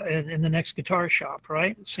in the next guitar shop,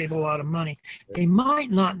 right? Save a lot of money. They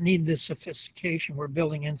might not need the sophistication we're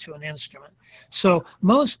building into an instrument. So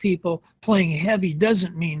most people playing heavy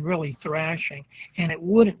doesn't mean really thrashing, and it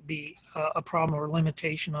wouldn't be a problem or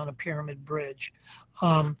limitation on a pyramid bridge.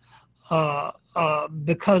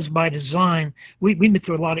 Because by design, we've been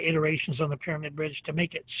through a lot of iterations on the pyramid bridge to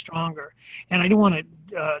make it stronger. And I don't want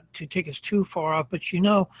to take us too far off, but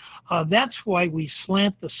that's why we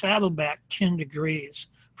slant the saddle back 10 degrees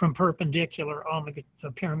from perpendicular on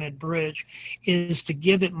the pyramid bridge, is to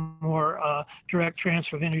give it more direct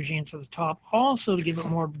transfer of energy into the top, also to give it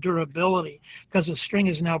more durability, because the string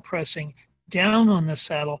is now pressing down on the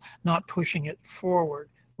saddle, not pushing it forward,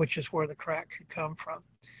 which is where the crack could come from.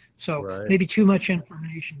 So right. Maybe too much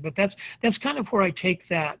information, but that's kind of where I take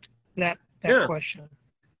that question.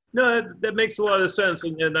 No, that makes a lot of sense,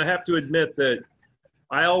 and I have to admit that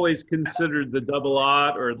I always considered the double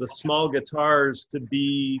aught or the small guitars to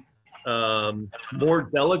be more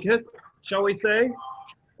delicate, shall we say,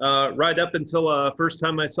 right up until first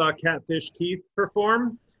time I saw Catfish Keith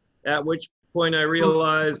perform, at which point I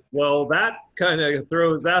realized, well, that kind of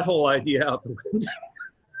throws that whole idea out the window.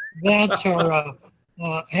 That's our.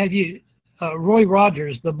 Have you, Roy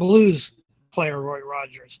Rogers, the blues player Roy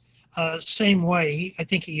Rogers, same way. I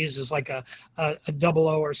think he uses like a 00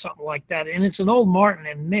 or something like that. And it's an old Martin,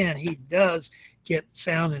 and man, he does get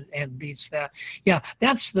sound and beats that. Yeah,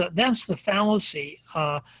 that's the fallacy.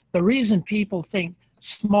 The reason people think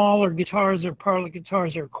smaller guitars or parlor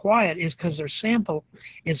guitars are quiet is because their sample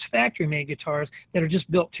is factory-made guitars that are just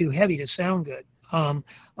built too heavy to sound good.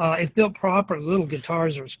 If built proper, little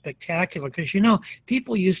guitars are spectacular because, you know,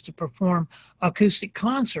 people used to perform acoustic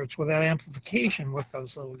concerts without amplification with those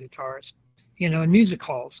little guitars, you know, in music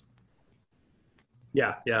halls.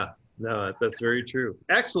 Yeah, yeah. No, that's very true.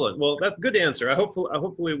 Excellent. Well, that's a good answer.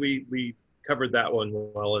 Hopefully we covered that one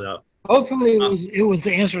well enough. Hopefully it was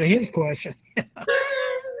the answer to his question.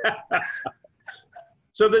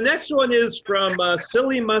 So the next one is from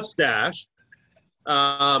Silly Mustache.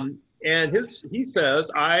 And he says,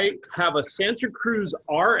 I have a Santa Cruz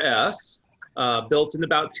RS built in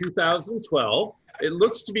about 2012. It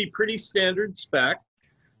looks to be pretty standard spec.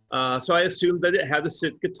 So I assumed that it had a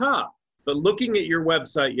Sitka top. But looking at your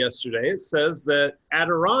website yesterday, it says that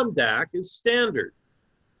Adirondack is standard.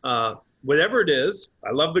 Whatever it is,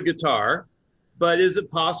 I love the guitar, but is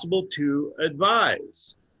it possible to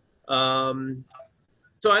advise? So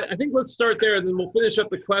I think let's start there, and then we'll finish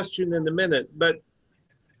up the question in a minute. But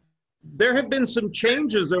there have been some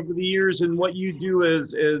changes over the years in what you do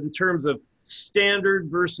in terms of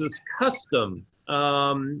standard versus custom.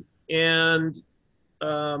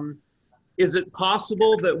 Is it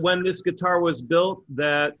possible that when this guitar was built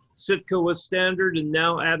that Sitka was standard and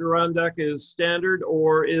now Adirondack is standard?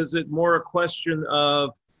 Or is it more a question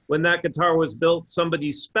of when that guitar was built,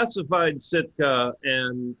 somebody specified Sitka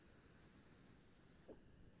and,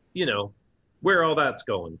 you know, where all that's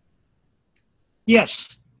going? Yes.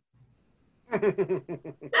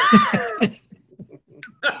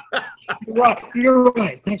 You're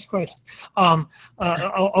right. Next question. I'll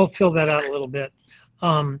fill that out a little bit.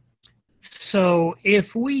 So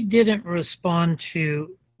if we didn't respond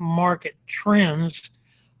to market trends,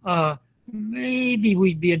 maybe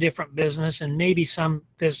we'd be a different business, and maybe some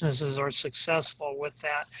businesses are successful with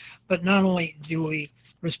that. But not only do we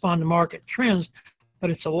respond to market trends, but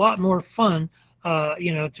it's a lot more fun,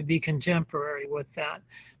 you know, to be contemporary with that.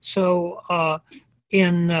 So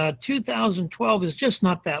in 2012 is just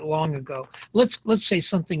not that long ago. Let's say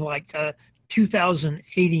something like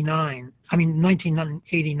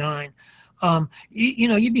 1989. You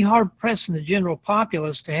know, you'd be hard pressed in the general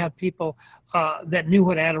populace to have people that knew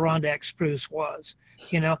what Adirondack spruce was.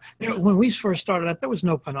 You know, when we first started out, there was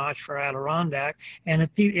no panache for Adirondack, and if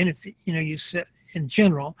you know, you said in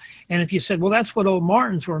general, and if you said, well, that's what old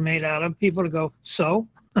Martins were made out of, people would go, so.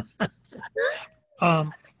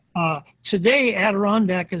 Today,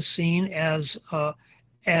 Adirondack is seen as a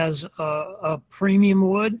premium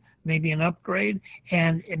wood, maybe an upgrade,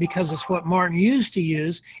 and because it's what Martin used to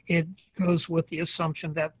use, it goes with the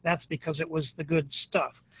assumption that that's because it was the good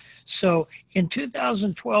stuff. So in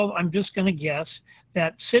 2012, I'm just going to guess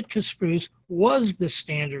that Sitka spruce was the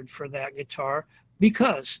standard for that guitar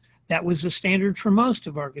because that was the standard for most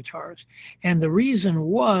of our guitars. And the reason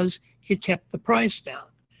was it kept the price down.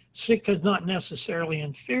 Sitka is not necessarily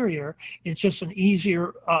inferior. It's just an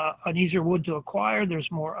easier wood to acquire. There's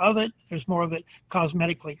more of it. There's more of it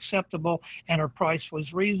cosmetically acceptable, and our price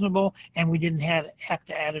was reasonable, and we didn't have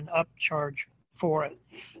to add an upcharge for it.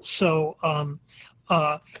 So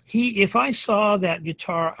if I saw that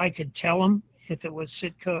guitar, I could tell him if it was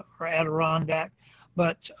Sitka or Adirondack,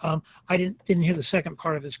 but I didn't hear the second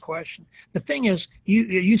part of his question. The thing is,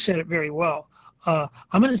 you said it very well.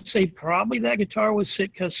 I'm going to say probably that guitar was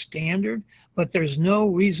Sitka standard, but there's no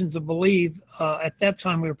reason to believe at that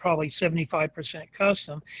time we were probably 75%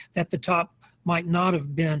 custom, that the top might not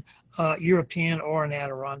have been European or an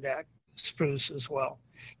Adirondack spruce as well.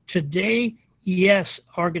 Today, yes,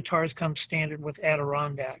 our guitars come standard with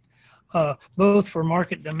Adirondack, both for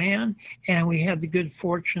market demand, and we have the good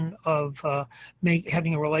fortune of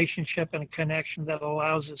having a relationship and a connection that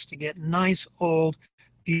allows us to get nice old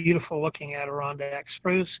beautiful looking Adirondack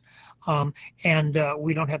spruce, and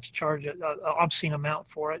we don't have to charge an obscene amount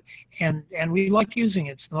for it, and we like using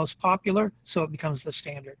it. It's the most popular, so it becomes the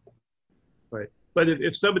standard. Right, but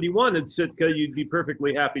if somebody wanted Sitka, you'd be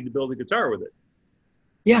perfectly happy to build a guitar with it.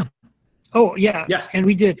 Yeah. Oh yeah. Yeah. And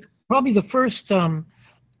we did probably the first.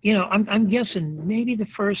 You know, I'm guessing maybe the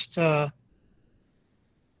first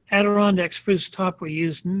Adirondack spruce top we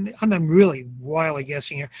used, I'm really wildly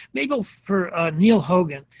guessing here, maybe for Neil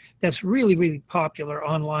Hogan, that's really, really popular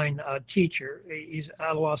online teacher. He's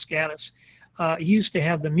out of Los Gatos. He used to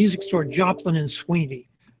have the music store Joplin and Sweeney.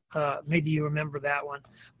 Maybe you remember that one.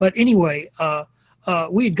 But anyway,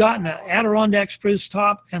 we had gotten an Adirondack spruce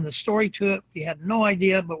top, and the story to it, we had no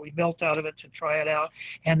idea, but we built out of it to try it out.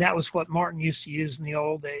 And that was what Martin used to use in the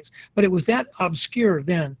old days. But it was that obscure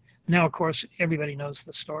then. Now, of course, everybody knows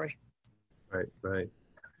the story. Right, right.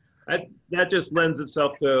 That just lends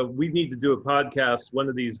itself to, we need to do a podcast one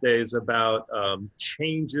of these days about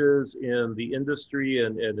changes in the industry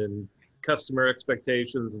and in customer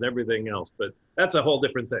expectations and everything else. But that's a whole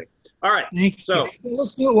different thing. All right. So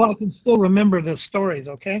let's do it while I can still remember the stories,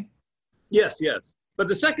 okay? Yes, yes. But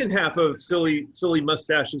the second half of Silly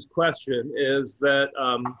Mustache's question is that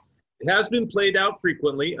it has been played out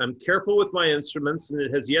frequently. I'm careful with my instruments, and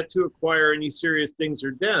it has yet to acquire any serious dings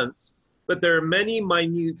or dents. But there are many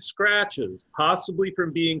minute scratches, possibly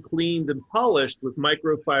from being cleaned and polished with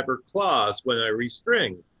microfiber claws when I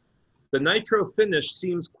restring. The nitro finish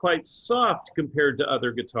seems quite soft compared to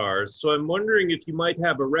other guitars, so I'm wondering if you might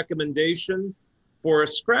have a recommendation for a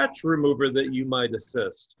scratch remover that you might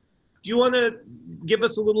assist. Do you want to give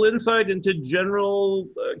us a little insight into general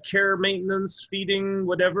care, maintenance, feeding,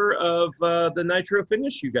 whatever, of the nitro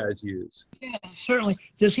finish you guys use? Yeah, certainly.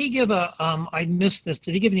 Does he give I missed this,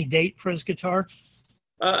 did he give any date for his guitar?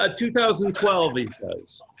 2012, he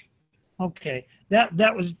says. Okay. That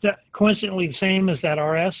was coincidentally the same as that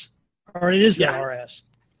RS? Or it is the RS?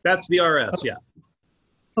 That's the RS, yeah.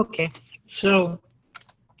 Okay. So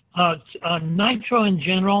nitro in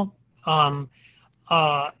general,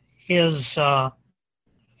 is,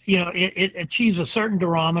 it achieves a certain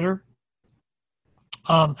durometer,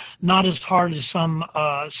 not as hard as some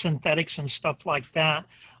synthetics and stuff like that.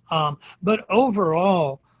 But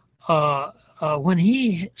overall, when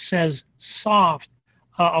he says soft,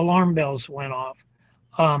 alarm bells went off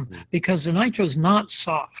because the nitro is not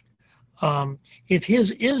soft. If his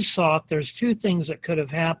is soft, there's two things that could have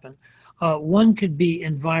happened. One could be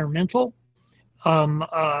environmental.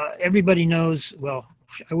 Everybody knows, well,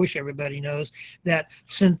 I wish everybody knows that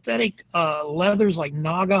synthetic leathers like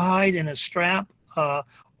Naugahyde in a strap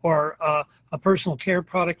or a personal care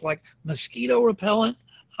product like mosquito repellent,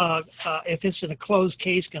 if it's in a closed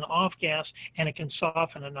case, can off-gas and it can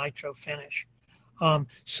soften a nitro finish.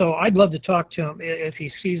 So I'd love to talk to him if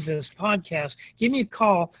he sees this podcast. Give me a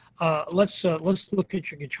call. Let's look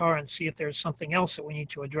at your guitar and see if there's something else that we need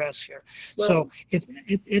to address here. Well, so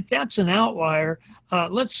if that's an outlier,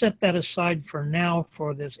 let's set that aside for now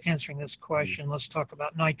for this answering this question. Let's talk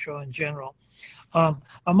about nitro in general. A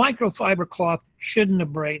microfiber cloth shouldn't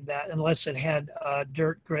abrade that unless it had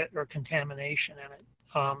dirt, grit, or contamination in it.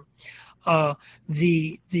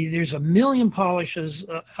 There's a million polishes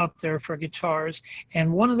out there for guitars,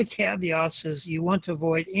 and one of the caveats is you want to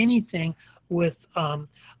avoid anything with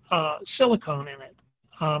silicone in it.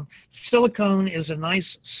 Silicone is a nice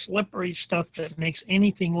slippery stuff that makes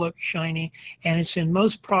anything look shiny, and it's in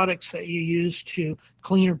most products that you use to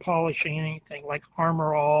clean or polish anything like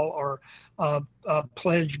Armor All or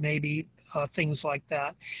Pledge maybe, things like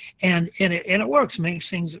that. And it works, makes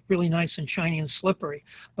things really nice and shiny and slippery.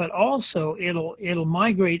 But also it'll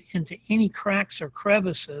migrate into any cracks or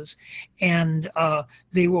crevices, and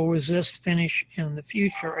they will resist finish in the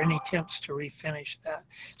future, any attempts to refinish that.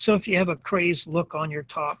 So if you have a crazed look on your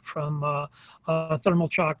top from thermal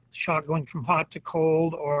shock going from hot to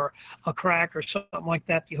cold, or a crack or something like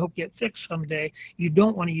that you hope get fixed someday, you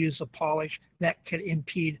don't want to use a polish that could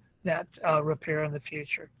impede that repair in the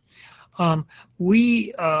future.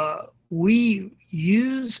 We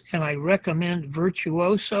use, and I recommend,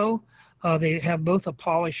 Virtuoso. They have both a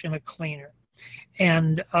polish and a cleaner.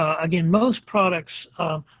 And again, most products,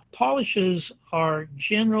 polishes are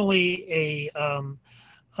generally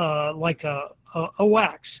like a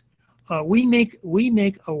wax. We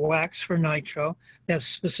make a wax for nitro that's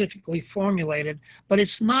specifically formulated, but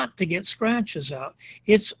it's not to get scratches out.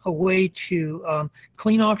 It's a way to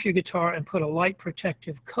clean off your guitar and put a light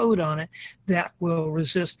protective coat on it that will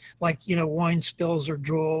resist, like, wine spills or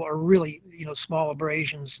drool or really, small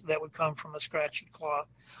abrasions that would come from a scratchy cloth.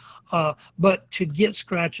 But to get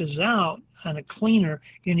scratches out on a cleaner,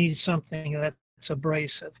 you need something that's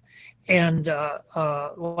abrasive. And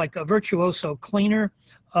like a Virtuoso cleaner,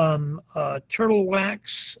 turtle wax,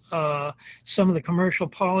 some of the commercial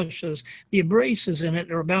polishes, the abrasives in it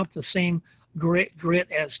are about the same grit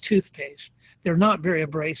as toothpaste. They're not very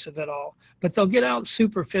abrasive at all, but they'll get out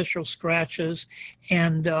superficial scratches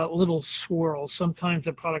and little swirls. Sometimes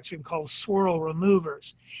the products are called swirl removers,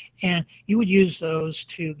 and you would use those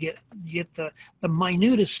to get the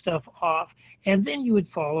minutest stuff off, and then you would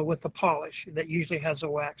follow with the polish that usually has a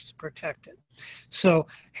wax to protect it. So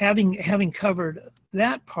having covered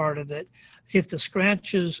that part of it, if the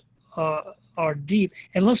scratches are deep,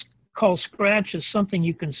 and let's call scratches something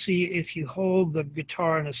you can see if you hold the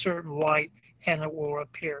guitar in a certain light, and it will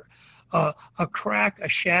appear. A crack, a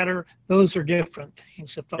shatter, those are different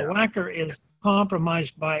things. If the lacquer is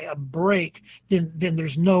compromised by a break, then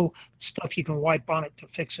there's no stuff you can wipe on it to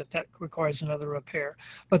fix it. That requires another repair.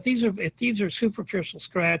 But if these are superficial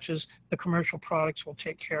scratches, the commercial products will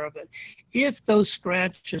take care of it. If those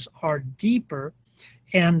scratches are deeper,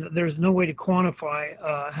 and there's no way to quantify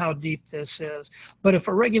how deep this is, but if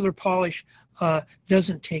a regular polish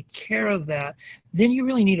doesn't take care of that, then you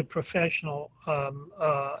really need a professional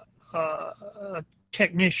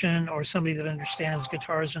technician or somebody that understands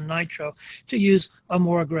guitars and nitro to use a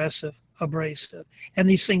more aggressive abrasive. And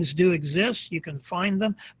these things do exist. You can find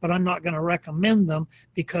them, but I'm not going to recommend them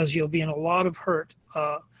because you'll be in a lot of hurt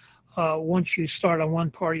once you start on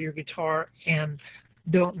one part of your guitar and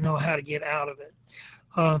don't know how to get out of it.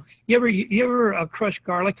 You ever crush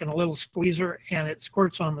garlic in a little squeezer and it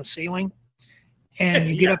squirts on the ceiling? And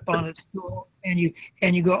you get up on its stool and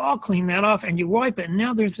you go, I'll clean that off, and you wipe it, and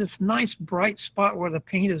now there's this nice bright spot where the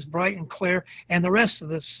paint is bright and clear, and the rest of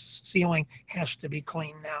the ceiling has to be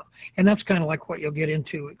clean now. And that's kind of like what you'll get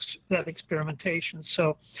into that experimentation.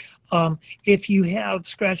 So if you have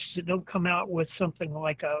scratches that don't come out with something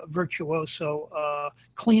like a Virtuoso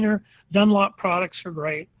cleaner, Dunlop products are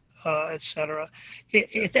great, etc.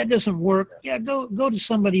 If that doesn't work, yeah, go to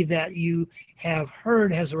somebody that you have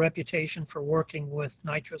heard has a reputation for working with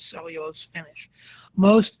nitrocellulose finish.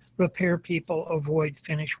 Most repair people avoid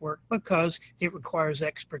finish work because it requires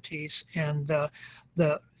expertise, and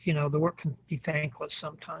the work can be thankless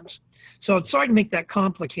sometimes. So it's sorry to make that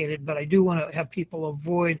complicated, but I do want to have people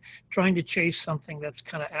avoid trying to chase something that's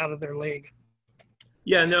kind of out of their league.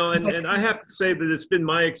 Yeah, no, and I have to say that it's been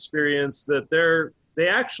my experience that they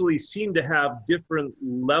actually seem to have different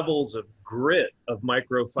levels of grit of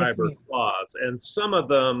microfiber claws, and some of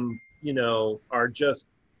them, are just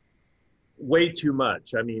way too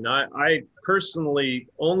much. I mean, I personally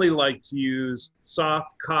only like to use soft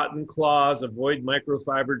cotton claws, avoid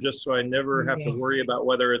microfiber, just so I never have to worry about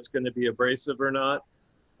whether it's going to be abrasive or not.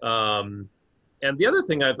 And the other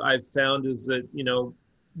thing I've found is that,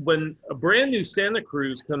 when a brand new Santa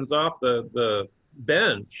Cruz comes off the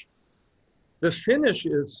bench, the finish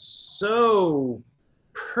is so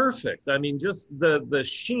perfect. I mean, just the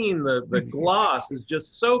sheen, the gloss is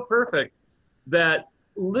just so perfect that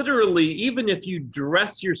literally, even if you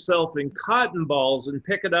dress yourself in cotton balls and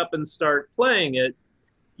pick it up and start playing it,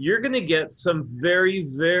 you're going to get some very,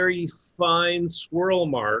 very fine swirl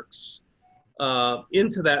marks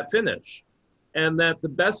into that finish. And that the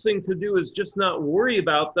best thing to do is just not worry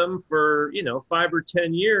about them for, 5 or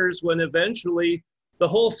 10 years, when eventually the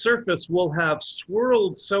whole surface will have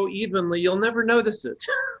swirled so evenly you'll never notice it.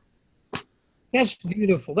 That's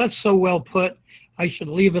beautiful. That's so well put. I should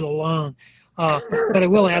leave it alone. But I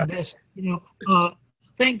will add this,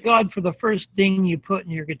 thank God for the first ding you put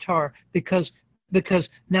in your guitar, because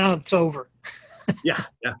now it's over. Yeah.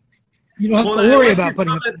 You don't have to worry about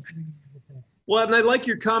putting it. Well, and I like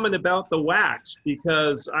your comment about the wax,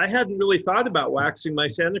 because I hadn't really thought about waxing my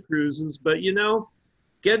Santa Cruzes, but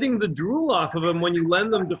getting the drool off of them when you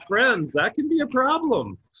lend them to friends, that can be a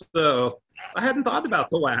problem. So I hadn't thought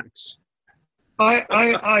about the wax. I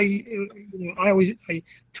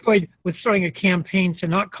toyed with starting a campaign to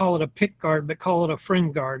not call it a pick guard, but call it a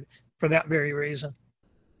friend guard for that very reason.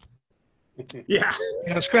 Yeah.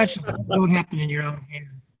 Scratches don't happen in your own hand.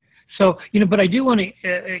 So, but I do want to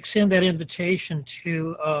extend that invitation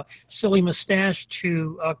to Silly Mustache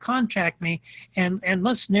to contact me, and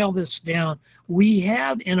let's nail this down. We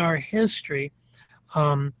have in our history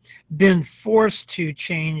been forced to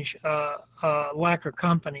change lacquer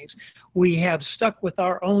companies. We have stuck with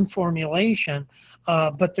our own formulation,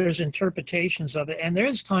 but there's interpretations of it, and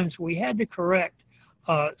there's times we had to correct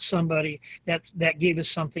somebody that gave us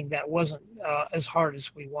something that wasn't as hard as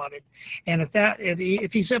we wanted. And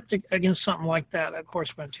if he's up against something like that, of course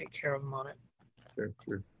we're going to take care of him on it.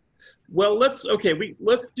 Sure. Well, let's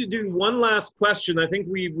do one last question. I think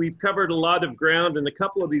we've covered a lot of ground, and a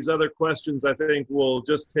couple of these other questions I think will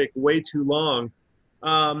just take way too long.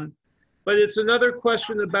 But it's another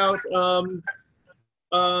question about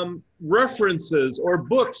references or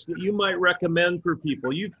books that you might recommend for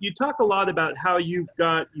people. You talk a lot about how you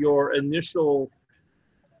got your initial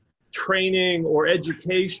training or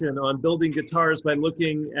education on building guitars by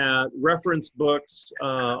looking at reference books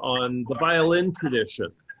on the violin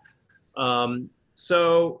tradition.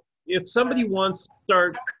 So if somebody wants to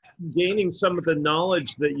start gaining some of the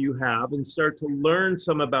knowledge that you have and start to learn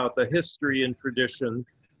some about the history and tradition,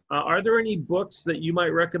 are there any books that you might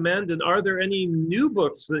recommend? And are there any new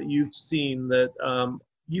books that you've seen that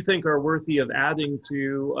you think are worthy of adding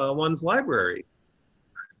to one's library?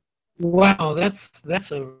 Wow,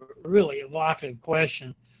 that's a really evocative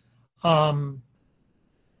question.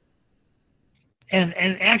 and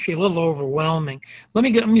actually a little overwhelming. Let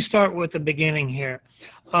me start with the beginning here.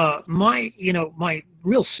 My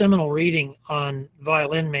real seminal reading on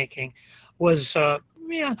violin making was a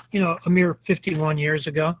mere 51 years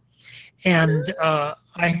ago, and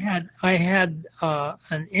I had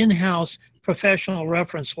an in-house professional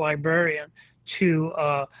reference librarian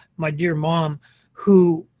to my dear mom,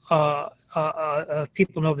 who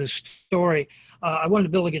people know this story. I wanted to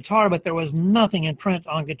build a guitar, but there was nothing in print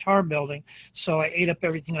on guitar building, so I ate up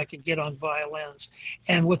everything I could get on violins.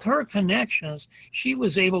 And with her connections, she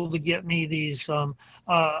was able to get me these,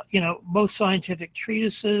 both scientific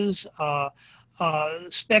treatises,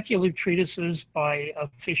 speculative treatises by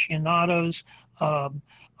aficionados,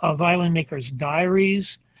 violin makers' diaries,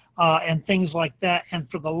 and things like that. And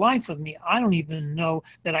for the life of me, I don't even know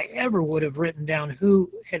that I ever would have written down who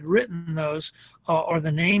had written those or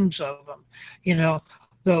the names of them.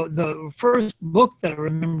 The first book that I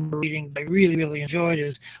remember reading that I really, really enjoyed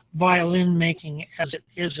is Violin Making as It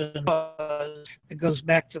Is and Was. It goes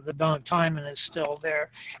back to the dawn of time and is still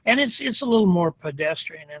there. And it's a little more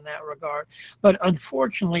pedestrian in that regard. But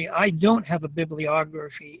unfortunately, I don't have a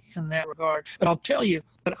bibliography in that regard. But I'll tell you,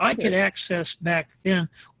 what I could access back then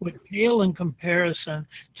would pale in comparison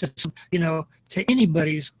to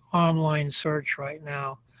anybody's online search right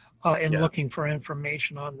now in looking for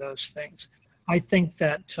information on those things. I think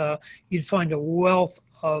that you'd find a wealth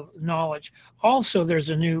of knowledge. Also, there's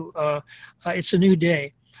it's a new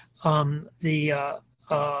day. When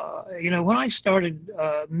I started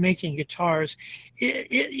making guitars,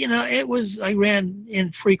 I ran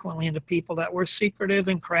infrequently into people that were secretive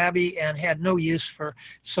and crabby and had no use for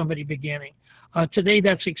somebody beginning. Today,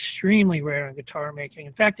 that's extremely rare in guitar making.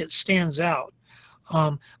 In fact, it stands out.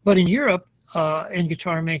 But in Europe, in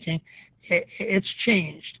guitar making, it's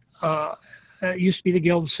changed. It used to be the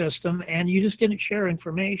guild system, and you just didn't share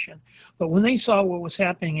information. But when they saw what was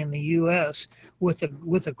happening in the U.S. with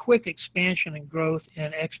a quick expansion and growth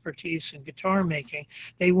and expertise in guitar making,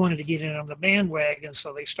 they wanted to get in on the bandwagon,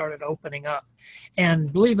 so they started opening up.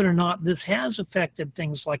 And believe it or not, this has affected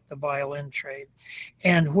things like the violin trade.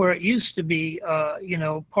 And where it used to be,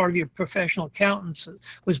 part of your professional accountants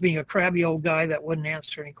was being a crabby old guy that wouldn't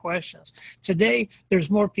answer any questions. Today, there's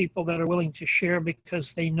more people that are willing to share because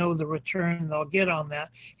they know the return they'll get on that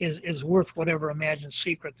is worth whatever imagined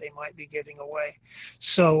secret they might be giving away.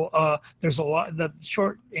 So there's a lot. The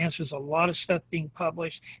short answer is a lot of stuff being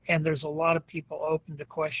published, and there's a lot of people open to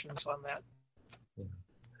questions on that.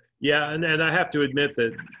 Yeah, and I have to admit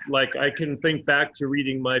that, like, I can think back to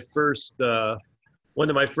reading my first, one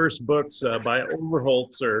of my first books by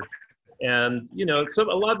Overholzer, and a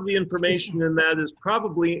lot of the information in that is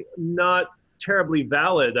probably not terribly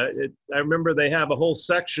valid. I remember they have a whole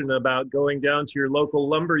section about going down to your local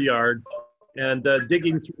lumber yard and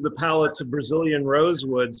digging through the pallets of Brazilian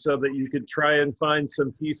rosewood so that you could try and find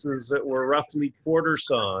some pieces that were roughly quarter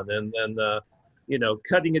sawn, and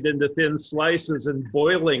cutting it into thin slices and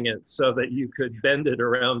boiling it so that you could bend it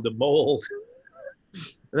around the mold.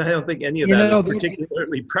 And I don't think any of that is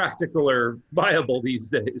particularly practical or viable these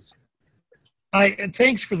days.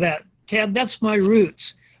 Thanks for that, Ted. That's my roots.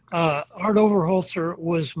 Art Overholzer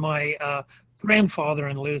was my grandfather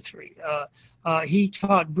in Luthery. He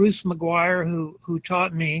taught Bruce McGuire, who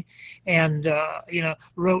taught me, and he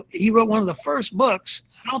wrote one of the first books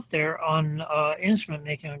out there on instrument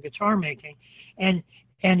making, on guitar making, and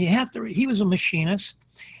you have to. He was a machinist,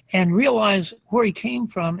 and realize where he came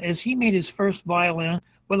from is he made his first violin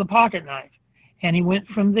with a pocket knife, and he went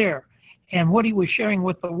from there. And what he was sharing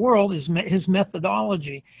with the world is his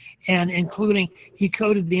methodology, and including he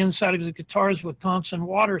coated the inside of his guitars with Thompson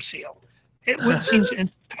water seal. It seems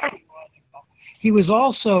entirely logical. He was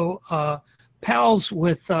also pals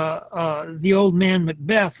with the old man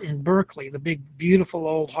Macbeth in Berkeley, the big, beautiful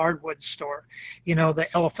old hardwood store, the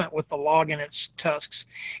elephant with the log in its tusks.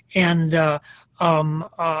 And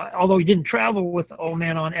although he didn't travel with the old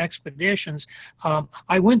man on expeditions,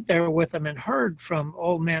 I went there with him and heard from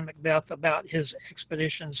old man Macbeth about his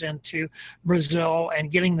expeditions into Brazil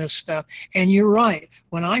and getting this stuff. And you're right.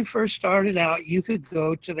 When I first started out, you could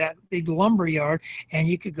go to that big lumber yard and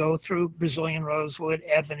you could go through Brazilian rosewood,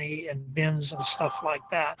 ebony, and bins and stuff like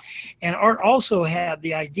that. And Art also had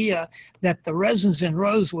the idea that the resins in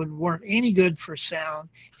rosewood weren't any good for sound,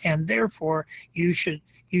 and therefore you should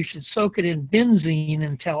soak it in benzene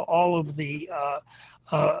until all of the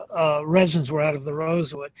resins were out of the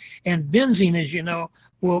rosewood. And benzene, as you know,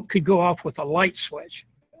 could go off with a light switch.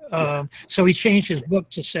 So he changed his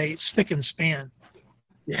book to say spick and span.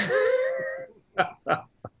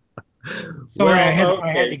 Sorry, I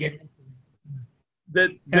had to get into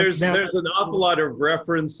that There's an awful lot of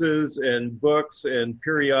references and books and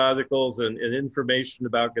periodicals and information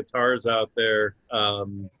about guitars out there.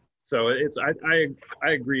 So I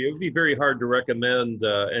agree. It would be very hard to recommend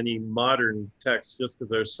any modern text just because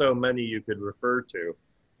there's so many you could refer to.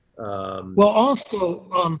 Well,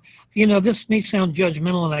 also, this may sound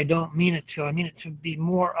judgmental, and I don't mean it to. I mean it to be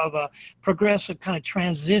more of a progressive kind of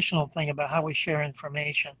transitional thing about how we share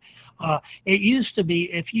information. It used to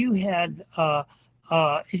be if you had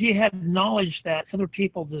knowledge that other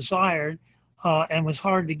people desired and was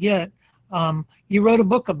hard to get, you wrote a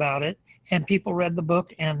book about it, and people read the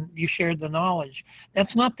book, and you shared the knowledge.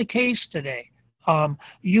 That's not the case today.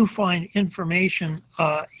 You find information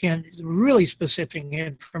in really specific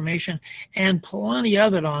information and plenty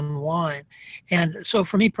of it online. And so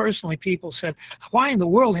for me personally, people said, why in the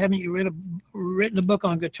world haven't you written a book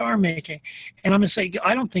on guitar making? And I'm going to say,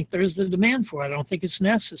 I don't think there's the demand for it. I don't think it's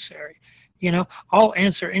necessary. I'll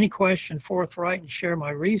answer any question forthright and share my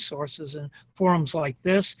resources in forums like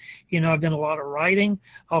this. I've done a lot of writing.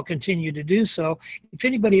 I'll continue to do so. If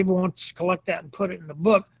anybody ever wants to collect that and put it in the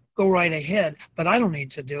book, go right ahead, but I don't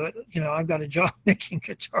need to do it. I've got a job making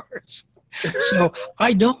guitars. So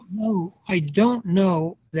I don't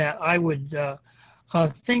know that I would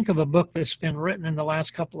think of a book that's been written in the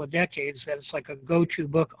last couple of decades that it's like a go-to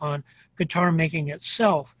book on guitar making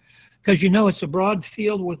itself. Because it's a broad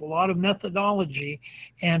field with a lot of methodology,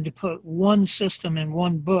 and to put one system in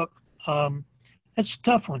one book, that's a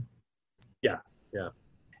tough one. Yeah.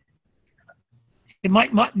 It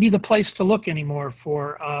might not be the place to look anymore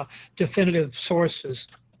for definitive sources.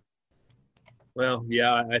 Well,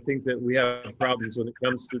 yeah, I think that we have problems when it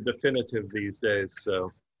comes to definitive these days.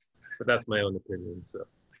 So, but that's my own opinion. So.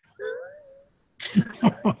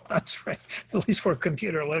 That's right. At least we're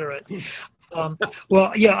computer literate.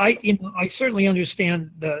 Well, yeah, I certainly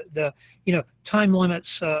understand the time limits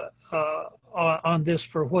on this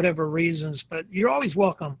for whatever reasons, but you're always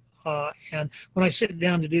welcome. And when I sit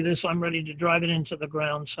down to do this, I'm ready to drive it into the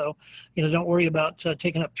ground. So, don't worry about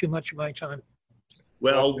taking up too much of my time.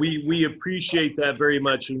 Well, we appreciate that very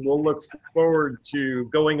much, and we'll look forward to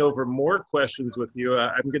going over more questions with you.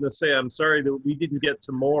 I'm going to say I'm sorry that we didn't get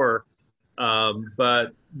to more.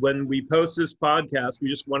 But when we post this podcast, we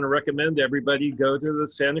just want to recommend everybody go to the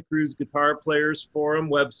Santa Cruz Guitar Players Forum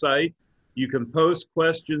website. You can post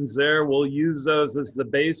questions there. We'll use those as the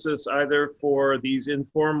basis either for these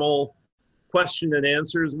informal question and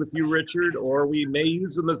answers with you, Richard, or we may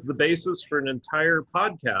use them as the basis for an entire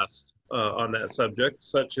podcast on that subject,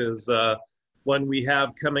 such as one we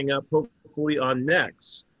have coming up hopefully on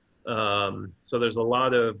next. So there's a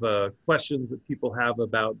lot of questions that people have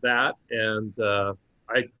about that, and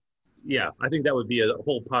I think that would be a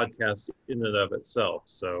whole podcast in and of itself.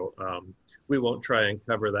 So we won't try and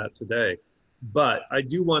cover that today. But I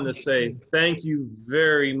do want to say thank you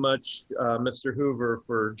very much, Mr. Hoover,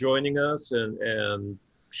 for joining us and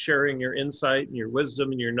sharing your insight and your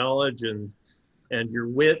wisdom and your knowledge and your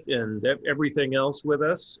wit and everything else with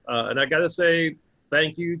us. And I got to say,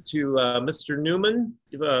 thank you to Mr. Newman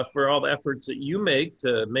for all the efforts that you make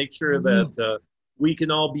to make sure that we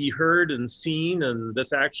can all be heard and seen, and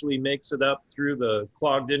this actually makes it up through the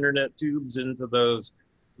clogged internet tubes into those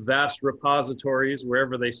vast repositories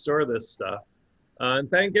wherever they store this stuff. And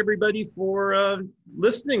thank everybody for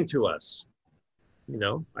listening to us.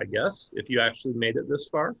 I guess, if you actually made it this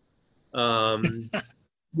far.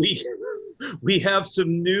 We have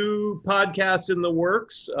some new podcasts in the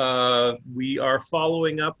works. We are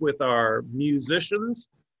following up with our musicians,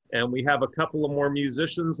 and we have a couple of more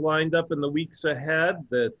musicians lined up in the weeks ahead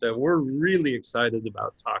that we're really excited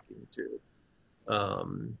about talking to.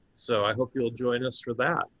 So I hope you'll join us for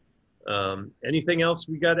that. Anything else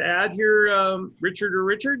we got to add here,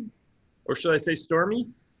 Richard? Or should I say Stormy?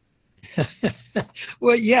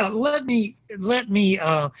 Well, yeah, let me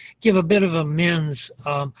give a bit of amends.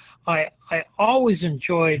 I always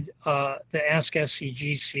enjoyed the Ask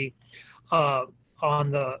SCGC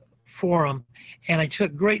on the forum, and I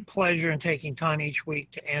took great pleasure in taking time each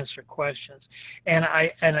week to answer questions. And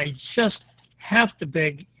I just have to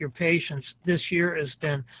beg your patience. This year has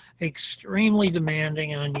been extremely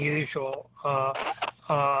demanding and unusual.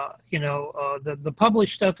 The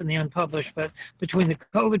published stuff and the unpublished, but between the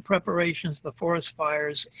COVID preparations, the forest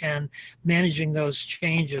fires, and managing those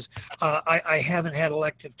changes, I haven't had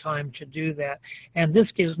elective time to do that. And this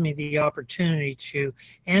gives me the opportunity to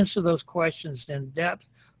answer those questions in depth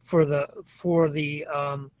for the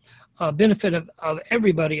benefit of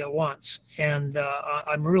everybody at once. And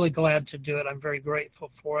I'm really glad to do it. I'm very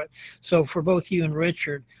grateful for it. So for both you and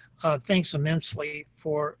Richard, thanks immensely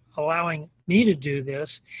for allowing me to do this,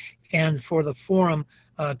 and for the forum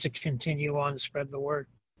to continue on, spread the word.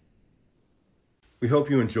 We hope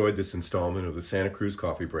you enjoyed this installment of the Santa Cruz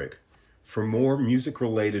Coffee Break. For more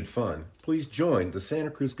music-related fun, please join the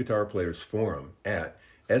Santa Cruz Guitar Players Forum at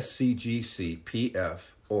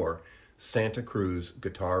SCGCPF or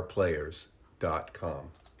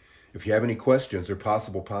santacruzguitarplayers.com. If you have any questions or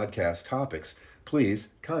possible podcast topics, please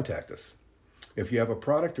contact us. If you have a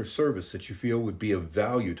product or service that you feel would be of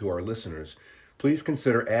value to our listeners, please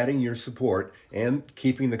consider adding your support and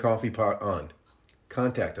keeping the coffee pot on.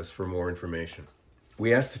 Contact us for more information.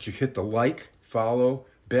 We ask that you hit the like, follow,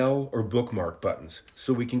 bell, or bookmark buttons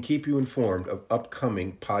so we can keep you informed of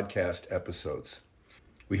upcoming podcast episodes.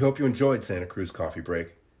 We hope you enjoyed Santa Cruz Coffee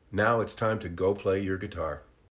Break. Now it's time to go play your guitar.